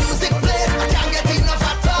soca music play, I can't get enough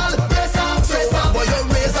at all. Brace up, brace up. Boy, you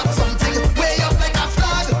raise up something way up like a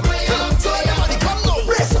flag. Way up, so everybody come now.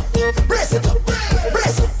 Brace up, brace it up,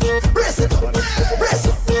 brace up, brace it up, brace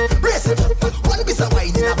up, brace it up. One piece of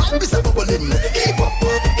wine in a one piece of bubbling. Keep up,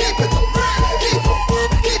 keep it up, keep up,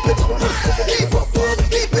 keep it up, keep up,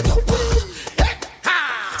 keep it up.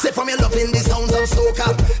 Say from your loving the sounds of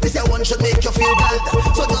soca, this your one should make you feel glad.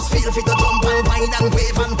 So just feel free to jump and whine and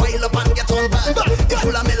wave and wild up and get on back. It's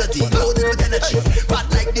full of melody, loaded with energy, but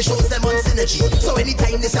like the shows them on synergy. So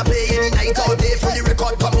anytime this a play, any night or day, for the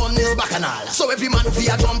record come on is bacchanal. So every man for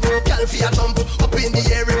your jump, girl for your jump, up in the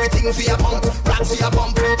air, everything for your pump, rocks for your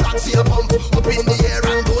pump, rocks for your pump, up in the air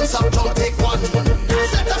and don't stop jump. Take one,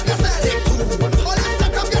 set up yourself. Take two,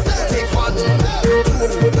 set up yourself. Take one,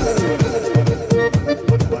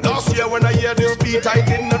 Last year when I hear this beat, I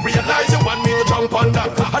didn't realize you want me to jump on that.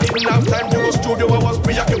 I didn't have time to go studio, I was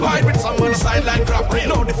preoccupied with someone's sideline crap.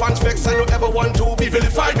 Now the fans vex, I don't ever want to be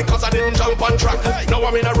vilified because I didn't jump on track. Now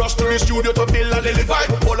I'm in a rush to the studio to build a daily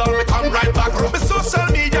vibe. Hold on, we come right back. My social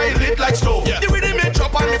media is lit like stove. The rhythm it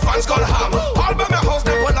drop and the fans gone ham. All by my house,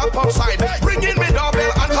 they pull up outside. Bring in me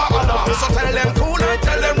doorbell and car alarm. So tell them cool and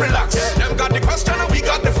tell them relax. Them got the question and we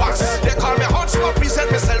got the facts. They call me hot, so I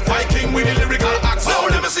present myself Viking with the lyrical acts. Now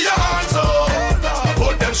let me see your hands up,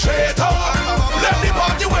 put them straight up. Let the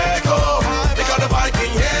party wake up, because the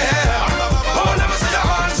Viking, yeah. Oh, let me see your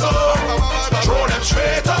hands up, throw them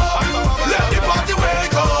straight up. Let the party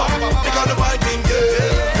wake up, because the Viking,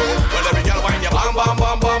 yeah. Well, every girl whine your bam, bam,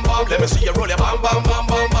 bam, bam, bam. Let me see you roll your bam, bam, bam,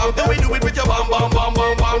 bam, bam. Then we do it with your bam, bam, bam,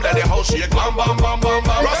 bam, bam. Let the house shake, bam, bam, bam, bam,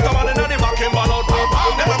 bam. Rastaman and the backing ball out, bam,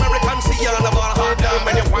 bam. Them Americans see you on the ball hard down.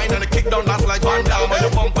 When you whine and the kick down, that's like Van Damme. When you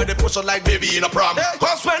bump and they push it like baby in a prom.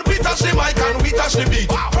 Cause when we touch the mic and we touch the beat,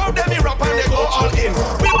 crowd them in rap and they go all in.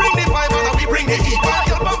 We bring the vibe and we bring the heat.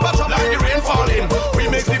 Your bumper drop like the rain falling. We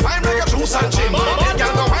mix the vibe like a juice and gin. They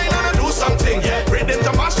can go whine and do something. Bring them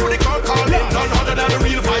to mash through the crowd calling. None other than the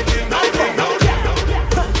real Viking.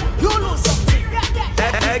 You lose something.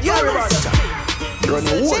 You lose something. You're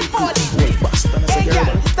the one bastard. Hey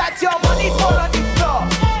girl, that's your money fall on the floor.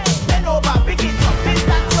 Bend over, pick it up, pick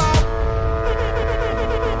that up.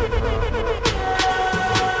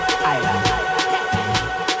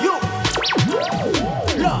 You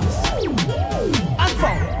lost and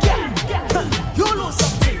found. Yeah. You lose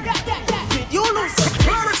something. Did you lose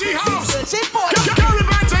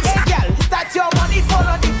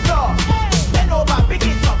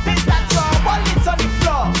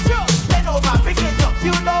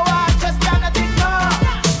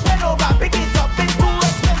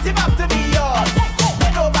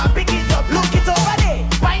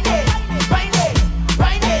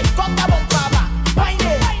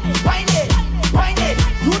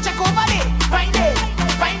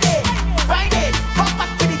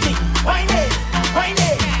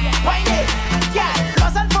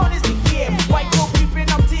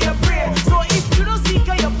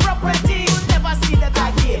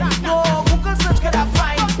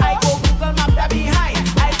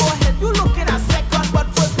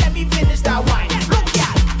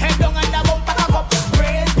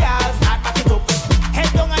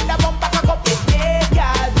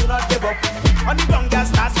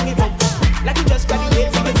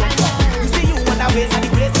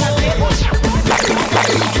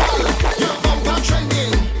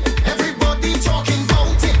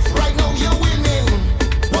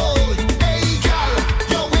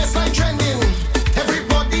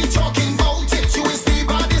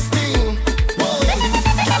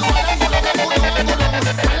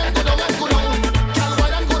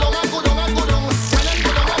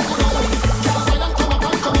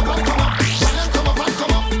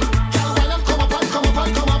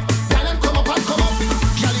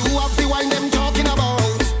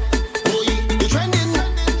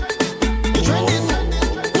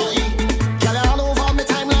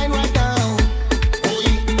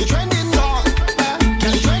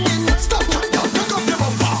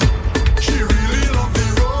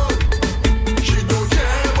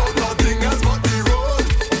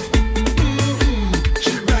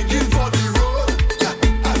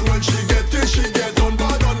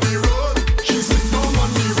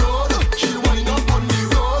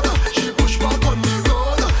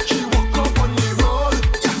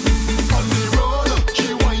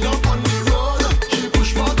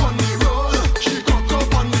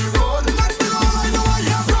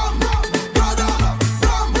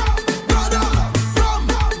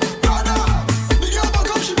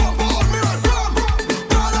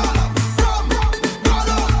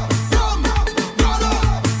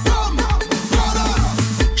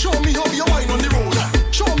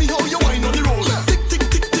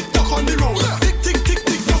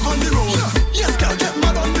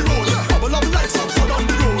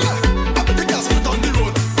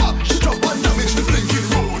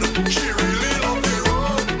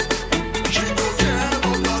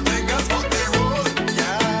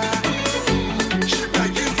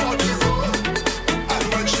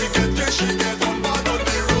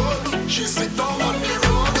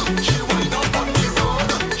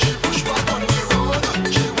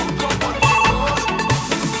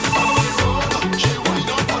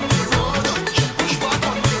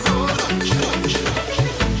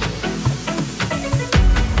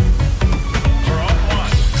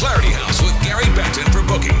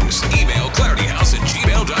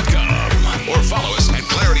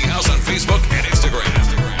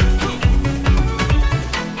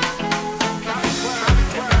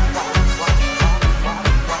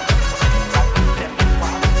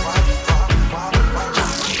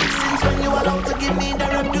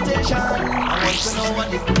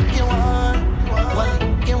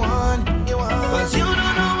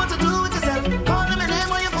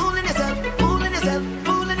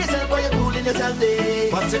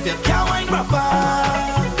if you can't wine proper,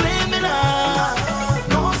 blame me now.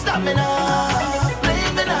 Don't stop me now,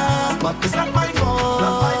 blame me now. But it's not my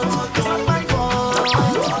fault, it's not my fault.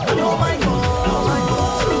 No, my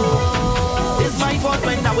fault. It's my fault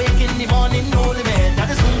when I wake in the morning, no limit. That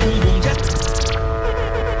is boom, boom, boom, jet.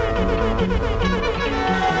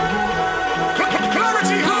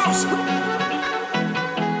 Clarity House.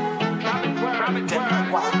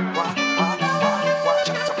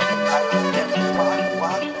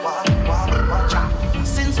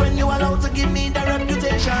 Since when you allowed to give me the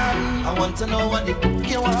reputation? I want to know what the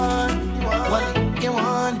you want, what you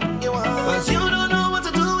want. Cause you don't know what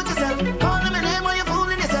to do with yourself. Calling my name while you're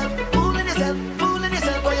fooling yourself, fooling yourself, fooling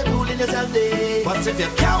yourself while you're fooling yourself, day. But if you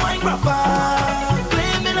can't wine proper,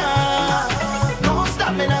 blame me now. Don't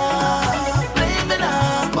stop me now, blame me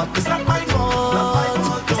now. But it's not my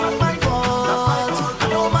fault, it's not my fault. I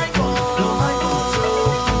know my fault.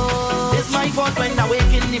 It's my fault when I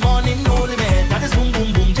wake in the morning, no limit. That is boom,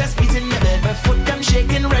 boom, boom, just beating the bed. My foot them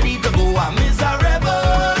shaking, ready to go. I'm miserable.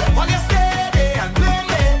 While you stay there and blame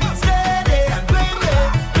me, stay there and blame me.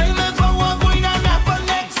 Blame me for what going on happen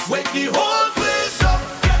next. Wake the whole place up,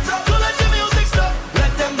 get up to let the music stop.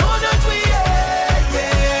 Let them know that we are.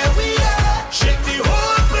 Shake the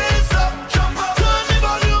whole place up, jump up, turn the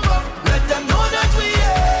volume up. Let them know that we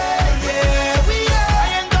are.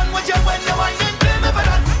 I ain't done with you when you whining. Blame me for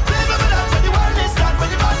that, blame me for that. When you want this start, when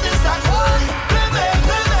you want this start. Blame me,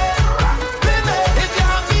 blame me, blame me. If you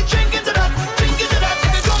have me drinking to that, drinking to that.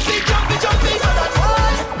 If you jumpy, jumpy, jumpy for that.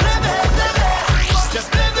 Blame me,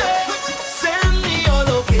 just blame me. Send me your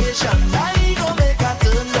location, I go make a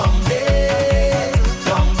turn down there,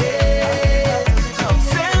 down there.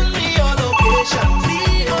 Send me your location, we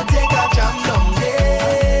go take a jam down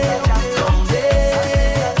there, down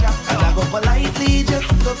there. And I go politely just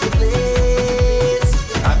look the place.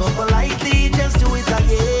 I go politely just do it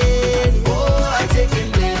again. Oh, I taking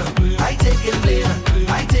blame, I taking blame,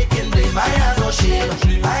 I taking blame. I have no shame,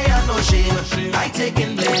 I have no shame. I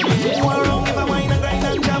taking blame. You are wrong if I whine and grind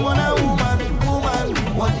and jam on a woman.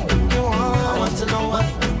 What you want? I want to know what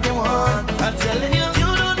you want. I'm telling you,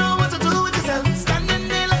 you don't know what to do with yourself. Standing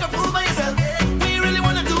there like a fool by yourself. We really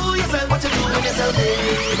wanna do yourself. What you do with yourself,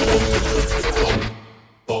 baby?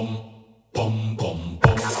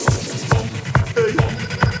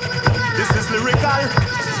 This is lyrical.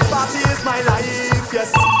 Party is my life.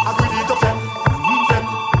 Yes, I agree to fet.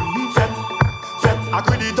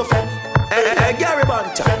 Agree to fet. Hey, Gary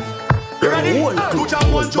Bunter. You ready? Two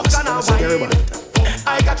jam, one joke and a wine.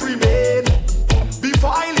 I got remain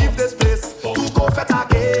before I leave this place to go fet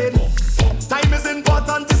again. Time is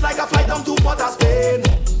important. It's like a flight down to Port of Spain.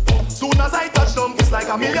 Soon as I touch down, it's like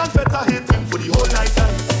a million fet a hitting for the whole night.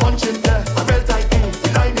 Punch in there, a bell tight,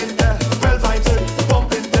 line in there, 12 vibes,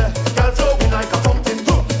 bump in there, girl flowing like a fountain.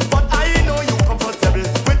 But I know you comfortable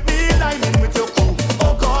with me lining with your crew.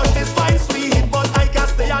 Oh gosh, this fine sweet, but I can't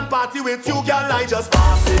stay and party with you, girl. I just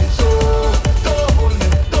passing through. Don't hold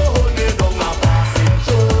me down, I'm passing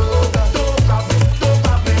through. Don't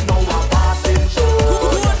grab me, no, I'm passing through.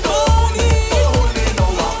 Don't hold me, no,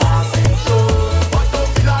 I'm passing through. But don't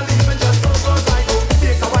feel like leaving just so close. I go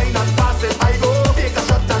take a wine and pass it. I go take a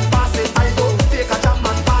shot and pass it. I go take a jam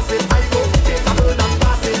and pass it. I go take a burn and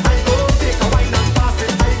pass it. I go take a wine and pass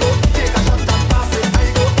it. I go take a shot and pass it. I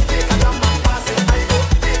go take a jam and pass it. I go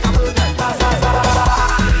take a burn and pass it.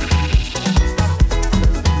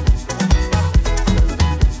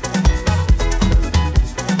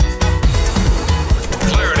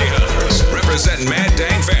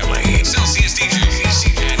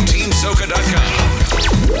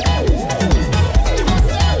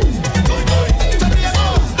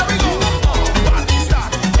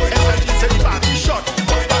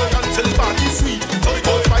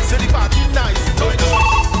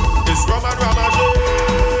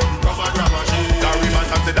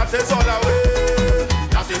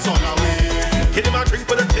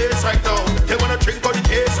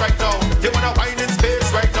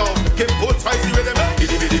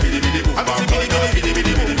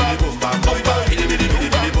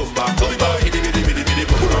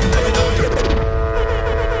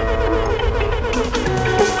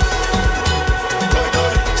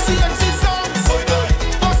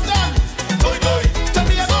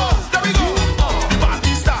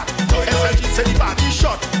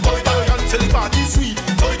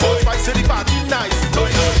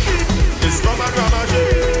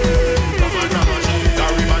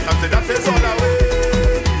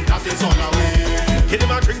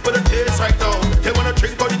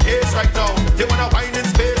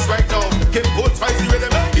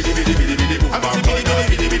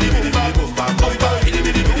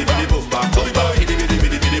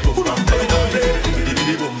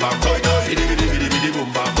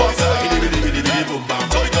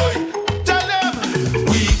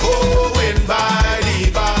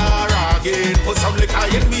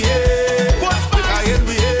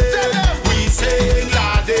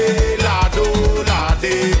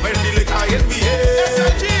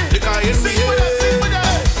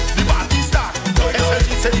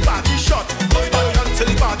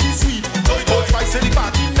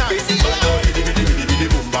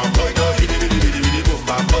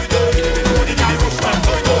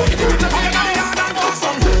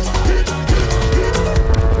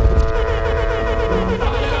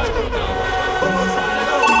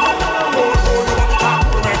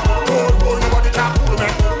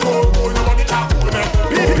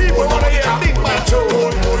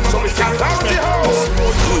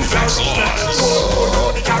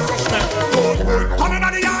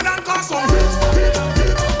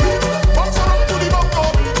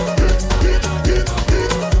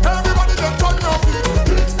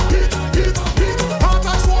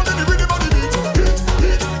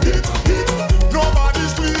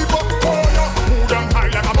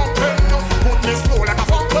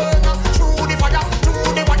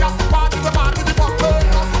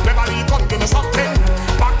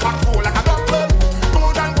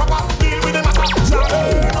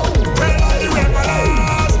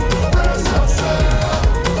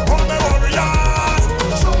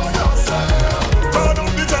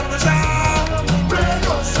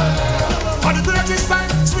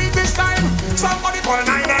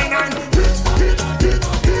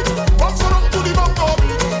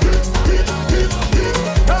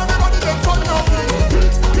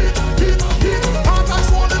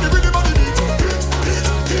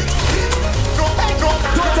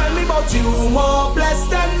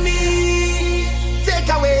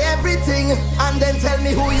 ring and then tell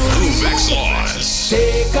me who you Groove need. X-Laws.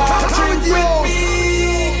 Take a drink with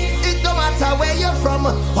me. It don't matter where you're from,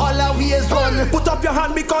 all our we is one. Put up your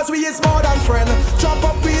hand because we is more than friend. Jump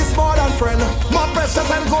up, we is more than friend. More precious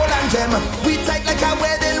than gold and gem. We tight like a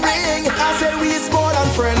wedding ring. I say we is more than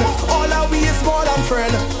friend. All our we is more than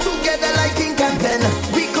friend. Together like ink and pen.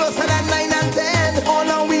 We closer than 9 and 10. All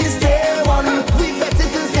our we is day one. We vet it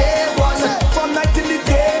since day one. From night till the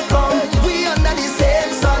day come. We under the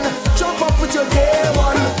same sun. Jump up with your day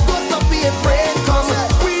one. Go stop being afraid, come.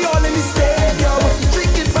 We all in the stadium.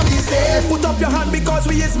 Drinking from the same. Put up your hand because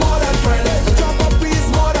we is more than friend. Jump up, we is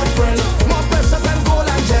more than friend. More precious than gold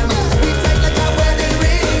and gem. We tight like a wedding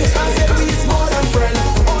ring. I said we is more than friend.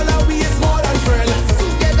 All our we is more than friend.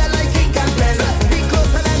 Together like ink and pen. We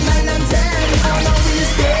closer than 9 and 10. All our we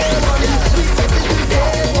is day one. We vet it since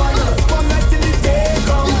day one. From night till the day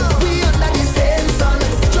come. We under the same sun.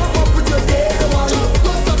 Jump up with your day one.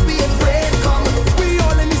 Go stop being afraid, come. We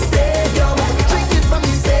all in the stadium. Drinking from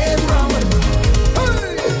the same rum.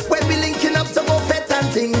 When we linking up to go fet and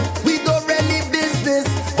ting, we don't really business.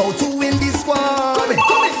 How to win this squad. Come in.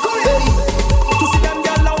 Hey. To see them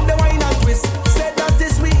girl out the wine and twist. Say that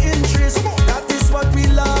is we interest. That is what we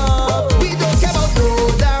love. We don't care about no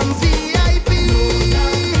damn VIP.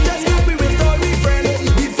 Just happy with all we friend.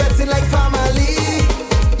 We fetting like family.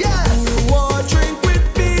 Yeah. You want drink with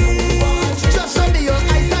me? Just show me your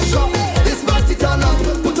eyes and shop. This party turn up.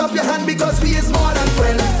 Put up your hand because we is more than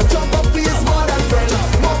friend. Jump up, we is more than friend.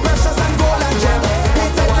 More precious than gold and gem. We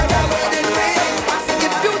tight like a wedding ring.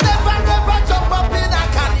 If you never jump up in a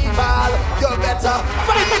carnival, you better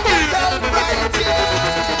find yourself right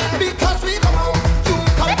here. Because we come out, you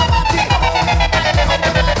come to party. I come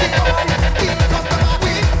to party. He come to party.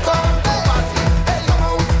 We come to party. Hey, come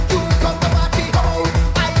out, you come to party.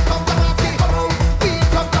 I come to party. We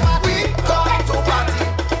come to party. We come to party.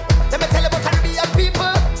 Let me tell you about Caribbean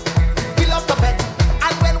people. We love to bet.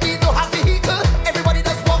 And when we don't have vehicle, everybody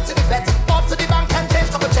just walk to the vet. Off to the bank and change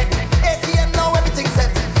couple check. ATM now, everything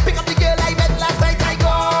set. Pick up the girl I met last night, I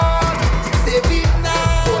gone. Say we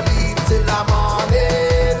now, don't leave till the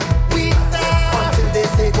morning. We now, until they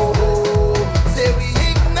say go home. Say we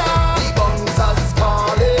ignore, the bouncers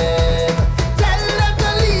calling. Tell them to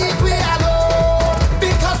leave we alone.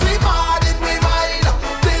 Because we mad in we mind.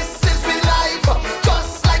 This is we life.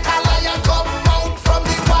 Just like a lion come out from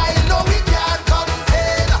the wild. No, we can't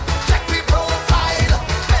contain. Check we profile.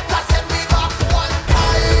 Better send me back one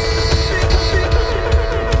time.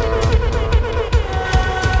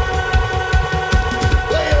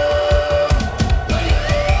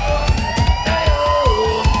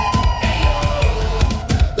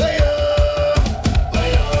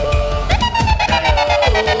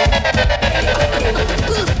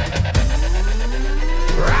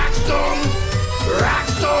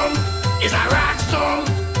 Rockstorm is a rockstorm.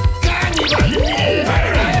 Carnival,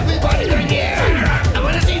 everybody in here. I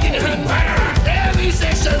wanna see it in the hand. Every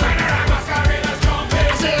section. Masqueraders jumping.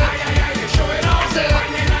 I say, you show it off.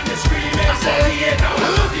 Whining and the screaming. I say,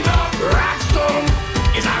 rockstorm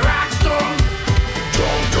is a rockstorm.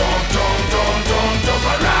 Jump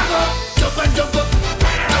and rag up. Jump and jump up.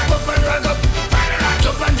 Jump up and rag up.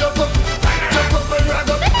 Jump and jump up. Jump up and rag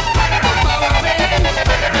up. Power man.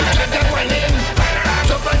 Jump and whining.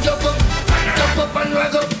 Jump and jump up. Jump up and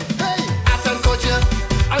rag up. Hey, art and culture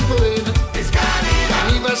and parade. It's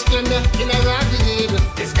carnival splendor in a rag brigade.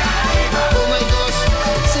 It's carnival. Oh my gosh,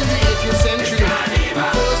 since the 18th century.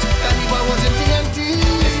 First carnival was in TNT.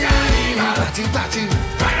 It's carnival. Party.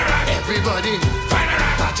 Everybody.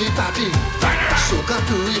 Party. Soca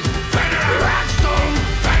Puri. Rockstorm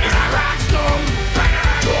is a rockstorm.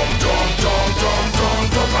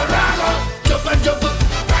 Jump and rag up. Jump and jump up.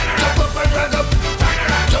 Jump up and rag up.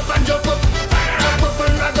 Jump and jump up. Jump up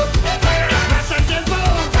and rag up. It's mass and tempo.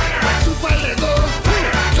 Super Lego.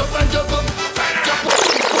 Jump and jump up. Jump up.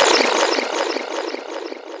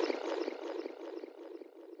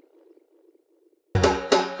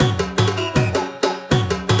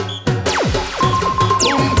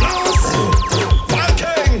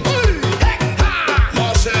 Viking.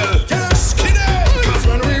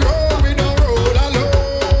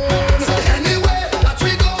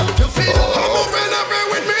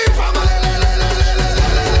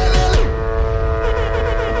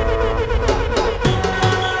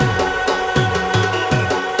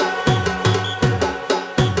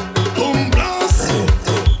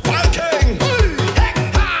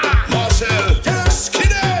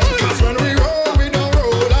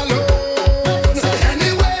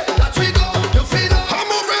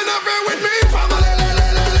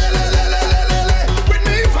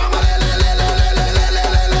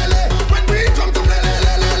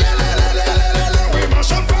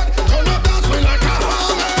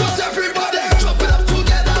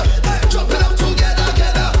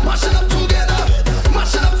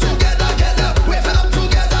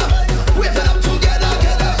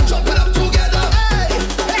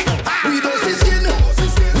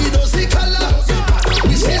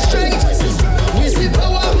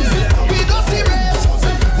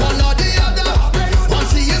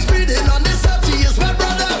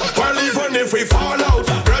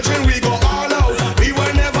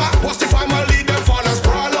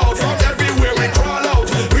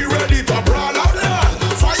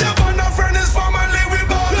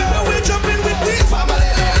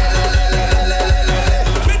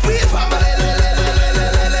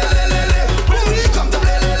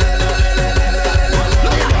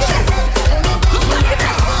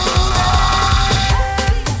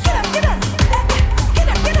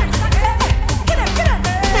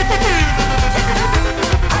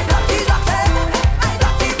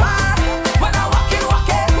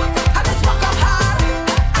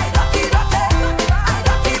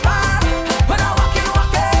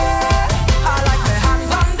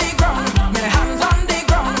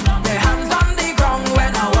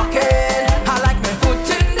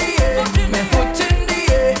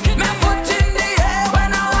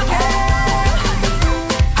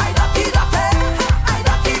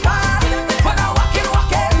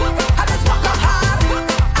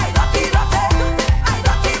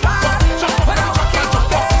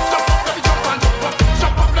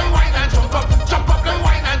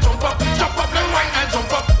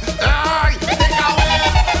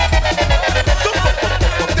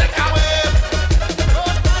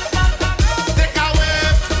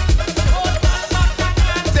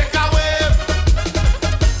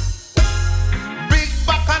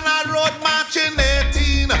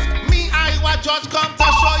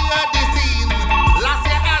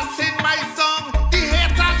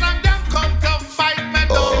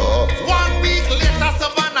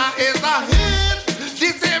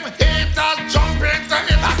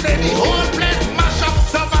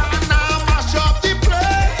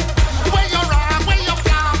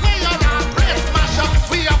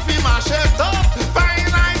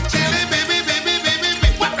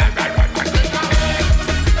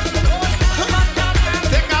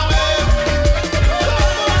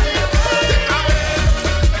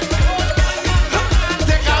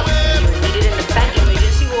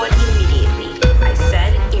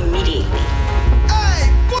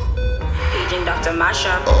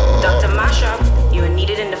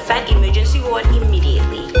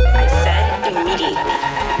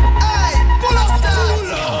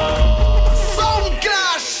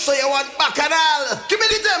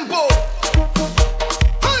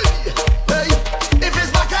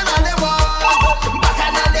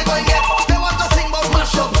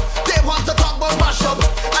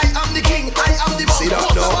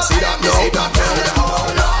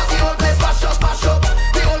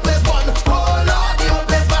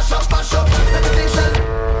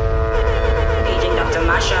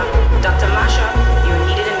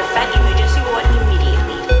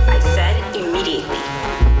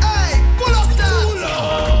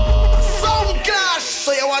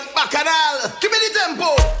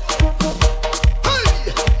 tempo.